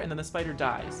spider and then the spider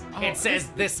dies. It says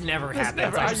this never happens.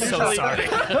 never- I'm so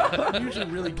sorry. Usually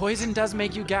really Poison does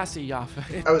make you gassy,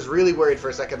 Yarfik. I was really worried for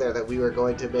a second there that we were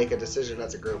going to make a decision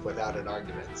as a group without an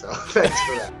argument, so thanks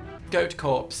for that. Goat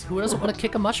corpse. Who doesn't want to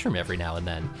kick a mushroom every now and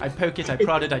then? I poke it, I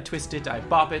prod it, I twist it, I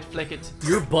bop it, flick it.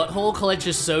 Your butthole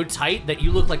clenches so tight that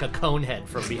you look like a cone head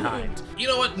from behind. You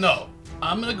know what? No.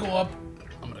 I'm gonna go up.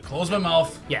 I'm gonna close my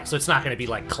mouth. Yeah, so it's not going to be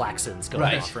like klaxons going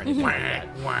Right. off or anything like that.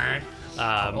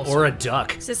 or a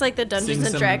duck. Is this like the Dungeons Sing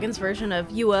and some- Dragons version of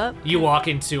You Up? You walk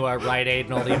into Rite Aid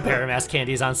and all the Paramass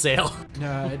candy's on sale.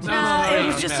 No, it's It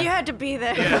was just you had to be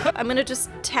there. I'm gonna just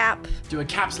tap. Do a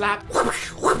cap slap.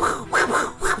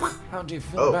 How do you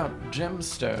feel about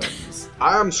gemstones?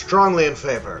 I am strongly in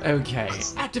favor. Okay.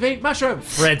 Activate mushroom.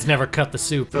 Fred's never cut the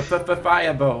soup.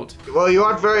 Firebolt. Well, you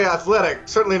aren't very athletic.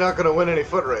 Certainly not going to win any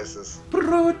foot races.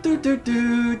 Cut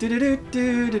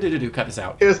this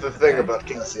out. Here's the thing about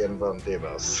Kingsian von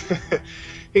Demos.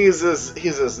 he's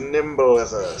as nimble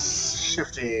as a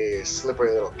shifty,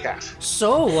 slippery little cat.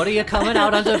 So, what are you coming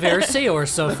out onto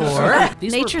Versaorsa for?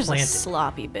 These Nature's were a planted.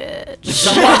 sloppy bitch.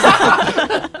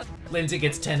 Lindsay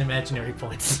gets 10 imaginary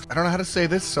points. I don't know how to say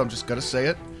this, so I'm just gonna say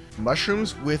it.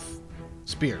 Mushrooms with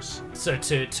spears. So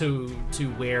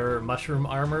to wear mushroom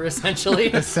armor, essentially?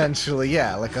 Essentially,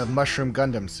 yeah, like a mushroom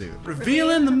Gundam suit.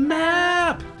 Revealing the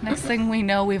map! Next thing we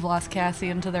know, we've lost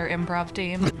Cassian to their improv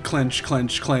team. Clench,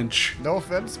 clench, clench. No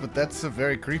offense, but that's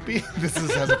very creepy.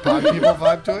 Has a pod people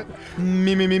vibe to it.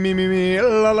 Me,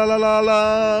 la la la la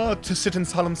la. To sit in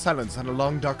solemn silence on a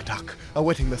long dark dock,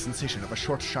 awaiting the sensation of a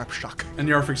short sharp shock. And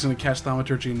Yarfik's gonna cast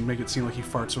thaumaturgy and make it seem like he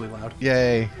farts really loud.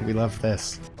 Yay, we love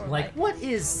this. Like, what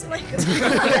is...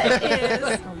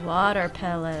 A water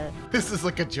pellet. This is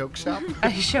like a joke shop.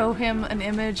 I show him an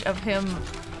image of him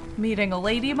meeting a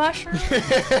lady mushroom.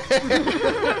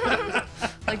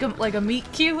 like a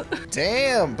meet cute.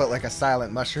 Damn, but like a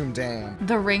silent mushroom damn.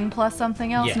 The ring plus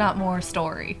something else, Yeah. not more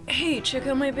story. Hey, check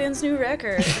out my band's new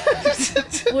record.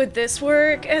 Would this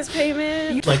work as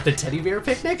payment? Like the teddy bear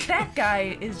picnic? That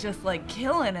guy is just like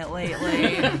killing it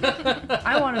lately.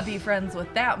 I want to be friends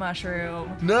with that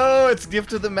mushroom. No, it's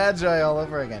Gift of the Magi all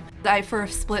over again. I for a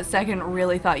split second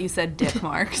really thought you said dick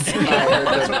marks.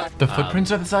 The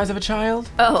footprints are the size of a child?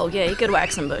 Oh, yeah, you could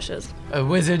whack some bushes. A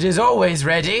wizard is always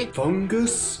ready.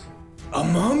 Fungus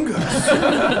among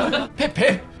us. Pip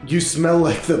pip. You smell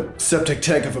like the septic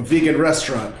tank of a vegan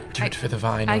restaurant. Do it for the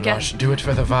vine, I get- Olash. Do it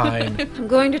for the vine. I'm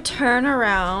going to turn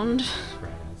around.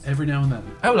 Every now and then.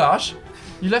 Olash,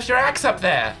 you left your axe up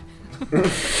there.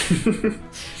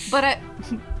 but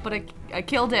I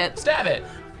killed it. Stab it.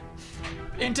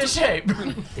 Into shape.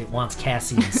 It wants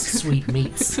Cassian's sweet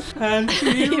meats. And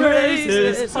he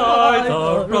raises high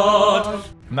the rod.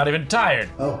 I'm not even tired.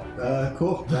 Oh,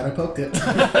 cool. Glad I poked it.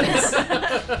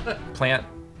 Plant,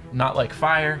 not like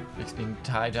fire. It's being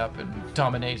tied up and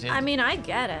dominated. I mean, I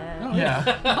get it.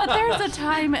 Yeah. But there's a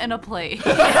time and a place.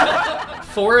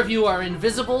 4 of you are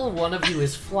invisible, 1 of you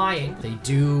is flying. They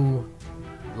do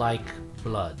like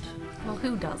blood. Well,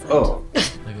 who doesn't? Oh.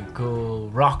 Like a cool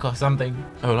rock or something.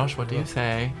 Olash, what do you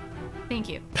say? Thank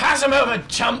you. Pass him over,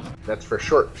 chump! That's for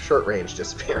short range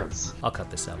disappearance. I'll cut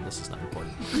this out. This is not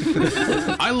important.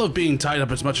 I love being tied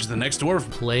up as much as the next dwarf.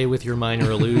 Play with your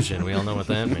minor illusion. We all know what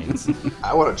that means.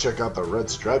 I want to check out the Red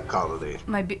Stripe Colony.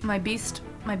 My beast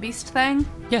thing.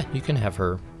 Yeah, you can have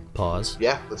her pause.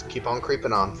 Yeah, let's keep on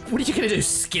creeping on. What are you gonna do?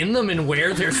 Skin them and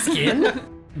wear their skin?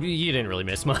 You didn't really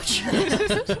miss much.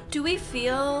 Do we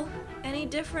feel any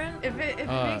different? If it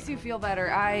makes you feel better,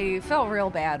 I felt real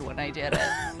bad when I did it.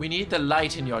 We need the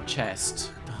light in your chest.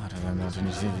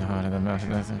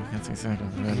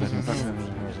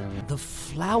 The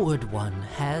flowered one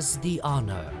has the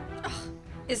honor.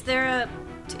 Is there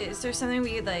something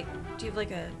we like? Do you have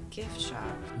like a gift shop?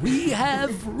 We have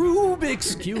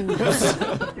Rubik's Cubes.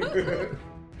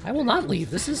 I will not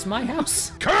leave. This is my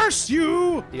house. Curse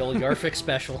you! The old Yarfik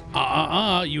special.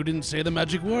 You didn't say the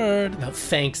magic word. No,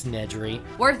 thanks, Nedry.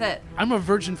 Worth it. I'm a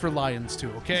virgin for lions too,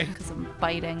 okay? Because I'm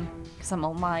biting. Because I'm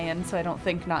a lion, so I don't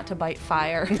think not to bite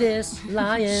fire. This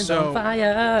lion's So- on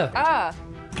fire. Ah!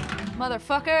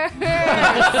 Motherfucker!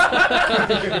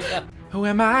 Who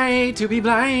am I to be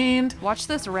blind? Watch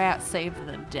this rat save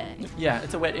the day. Yeah,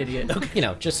 it's a wet idiot. You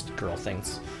know, just girl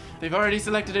things. They've already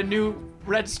selected a new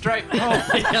red stripe. Oh,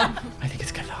 I think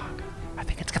it's Kathak. I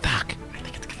think it's Kathak.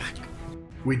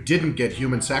 We didn't get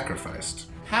human sacrificed.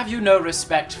 Have you no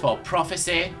respect for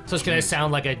prophecy? So it's gonna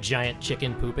sound like a giant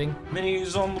chicken pooping.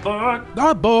 Minis on the board.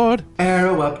 Not bored.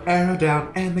 Arrow up, arrow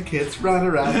down, and the kids run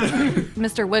around.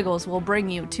 Mr. Wiggles will bring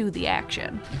you to the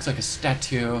action. Looks like a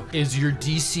statue. Is your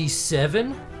DC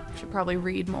 7? Should probably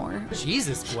read more.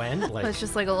 Jesus, Gwen. But it's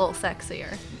just like a little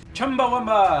sexier.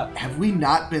 Chumbawamba. Have we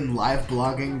not been live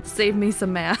blogging? Save me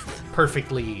some math.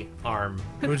 perfectly arm.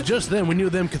 It was just then we knew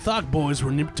them Kathak boys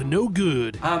were nipped to no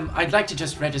good. I'd like to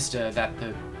just register that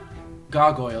the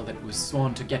gargoyle that was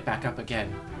sworn to get back up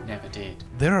again never did.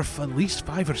 There are at least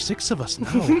 5 or 6 of us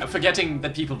now. Forgetting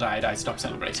that people died, I stopped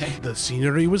celebrating. The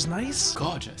scenery was nice.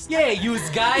 Gorgeous. Yeah, yous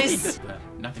guys.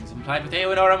 Nothing's implied with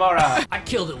Eowyn or Amora. I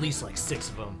killed at least like 6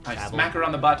 of them. I smack her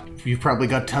on the butt. You've probably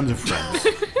got tons of friends.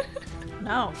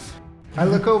 No. I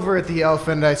look over at the elf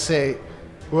and I say,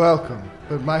 welcome,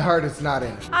 but my heart is not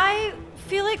in it. I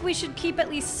feel like we should keep at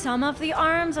least some of the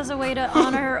arms as a way to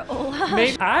honor Olaf.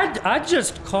 Maybe I'd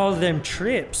just call them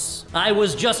trips. I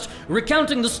was just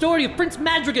recounting the story of Prince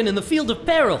Madrigan in the Field of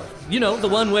Peril. You know, the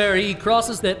one where he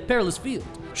crosses that perilous field.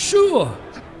 Sure.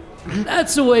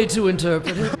 That's a way to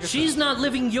interpret it. She's not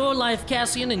living your life,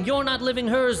 Cassian, and you're not living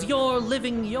hers. You're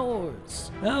living yours.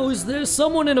 Now, is there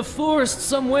someone in a forest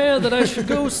somewhere that I should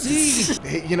go see?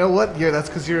 Hey, you know what? That's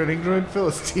because you're an ignorant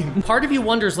Philistine. Part of you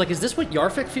wonders, like, is this what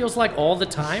Yarfik feels like all the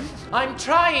time? I'm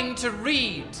trying to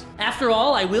read. After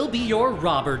all, I will be your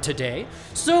robber today.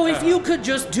 So if you could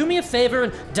just do me a favor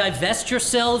and divest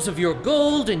yourselves of your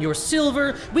gold and your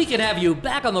silver, we can have you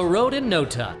back on the road in no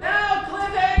time. Now,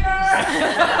 cliffhanger!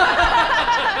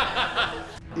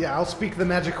 Yeah, I'll speak the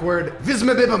magic word,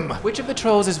 Vismabibum. Which of the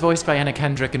trolls is voiced by Anna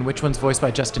Kendrick and which one's voiced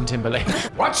by Justin Timberlake?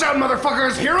 Watch out,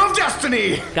 motherfuckers! Hero of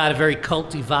Destiny! Got a very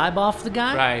culty vibe off the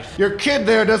guy? Right. Your kid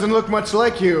there doesn't look much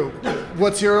like you.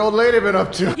 What's your old lady been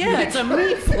up to? Yeah, it's a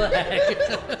meat flag.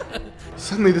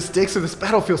 Suddenly the stakes of this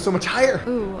battle feel so much higher.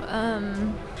 Ooh,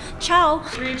 Chow.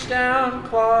 Reach down,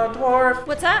 claw dwarf.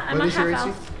 What's that? I'm What a is your half AC?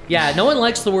 elf. Yeah, no one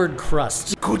likes the word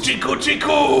crust. Coochie coochie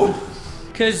coo!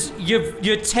 Because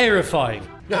you're terrifying.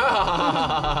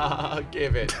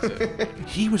 Give it.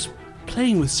 He was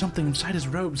playing with something inside his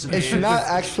robes. And It's not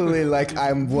actually like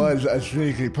I was a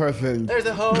sneaky person. There's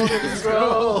a hole in the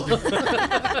scroll.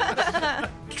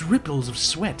 Dripples of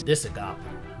sweat. This a goblin.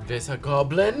 This a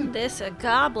goblin? This a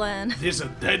goblin. This a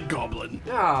dead goblin.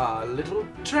 Ah, little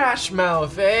trash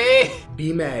mouth, eh?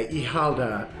 Bime,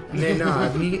 Ihalda,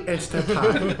 Nena, mi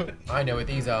estapan. I know what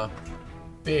these are.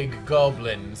 Big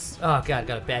goblins. Oh god,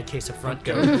 got a bad case of front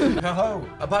goat. Oh,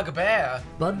 a bugbear.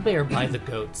 Bugbear by the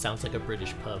goat sounds like a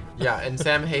British pub. Yeah, and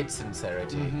Sam hates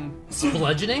sincerity.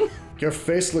 Bludgeoning? Your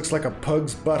face looks like a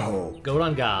pug's butthole. Goat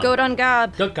on gob. Goat on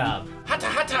gob. Goat gob. Hatta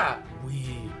hatta!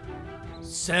 We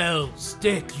sell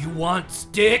stick. You want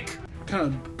stick?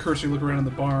 Kind of cursory look around in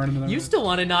the barn. And then You still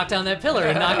want to knock down that pillar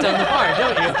and knock down the bar,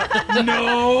 don't you?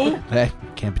 No! Hey,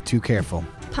 can't be too careful.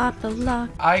 Pop the lock.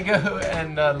 I go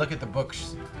and look at the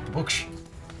books. The books.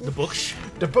 The books?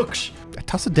 The books. I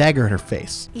toss a dagger at her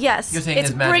face. Yes, You're saying it's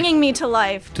there's magic. bringing me to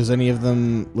life. Does any of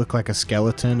them look like a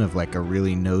skeleton of like a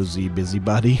really nosy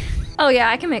busybody? Oh yeah,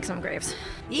 I can make some graves.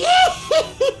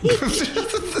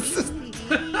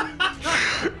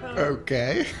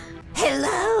 Okay.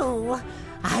 Hello.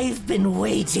 I've been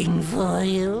waiting for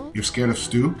you. You're scared of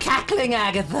stew? Cackling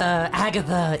Agatha.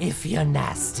 Agatha, if you're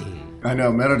nasty. I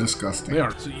know, men are disgusting. They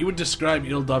are. So you would describe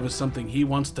Ildov as something he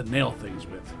wants to nail things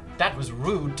with. That was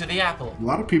rude to the apple. A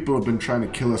lot of people have been trying to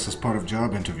kill us as part of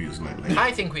job interviews lately.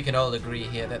 I think we can all agree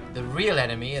here that the real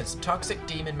enemy is toxic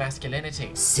demon masculinity.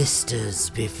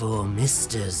 Sisters before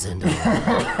misters and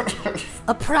all.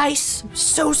 A price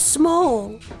so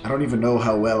small. I don't even know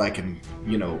how well I can,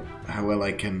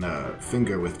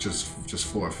 finger with just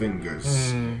 4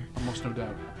 fingers. Almost no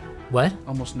doubt. What?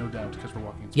 Almost no doubt, because we're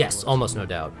walking into Yes, the almost no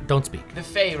doubt. Don't speak. The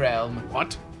Fey Realm.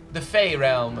 What? The Fey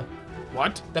Realm.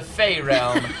 What? The Fey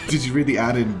Realm. Did you read the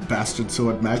ad in Bastard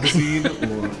Sword magazine,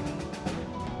 or...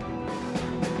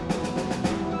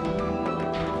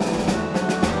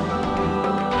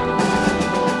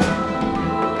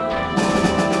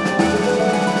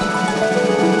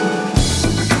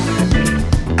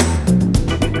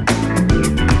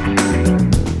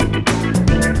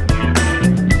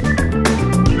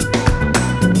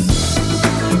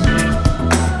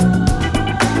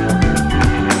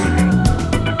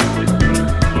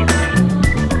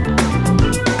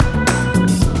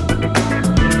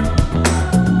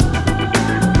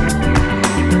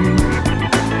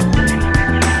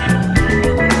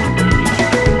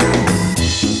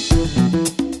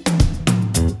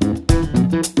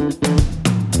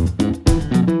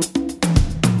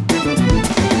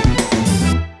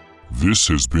 This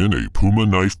has been a Puma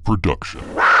Knife production.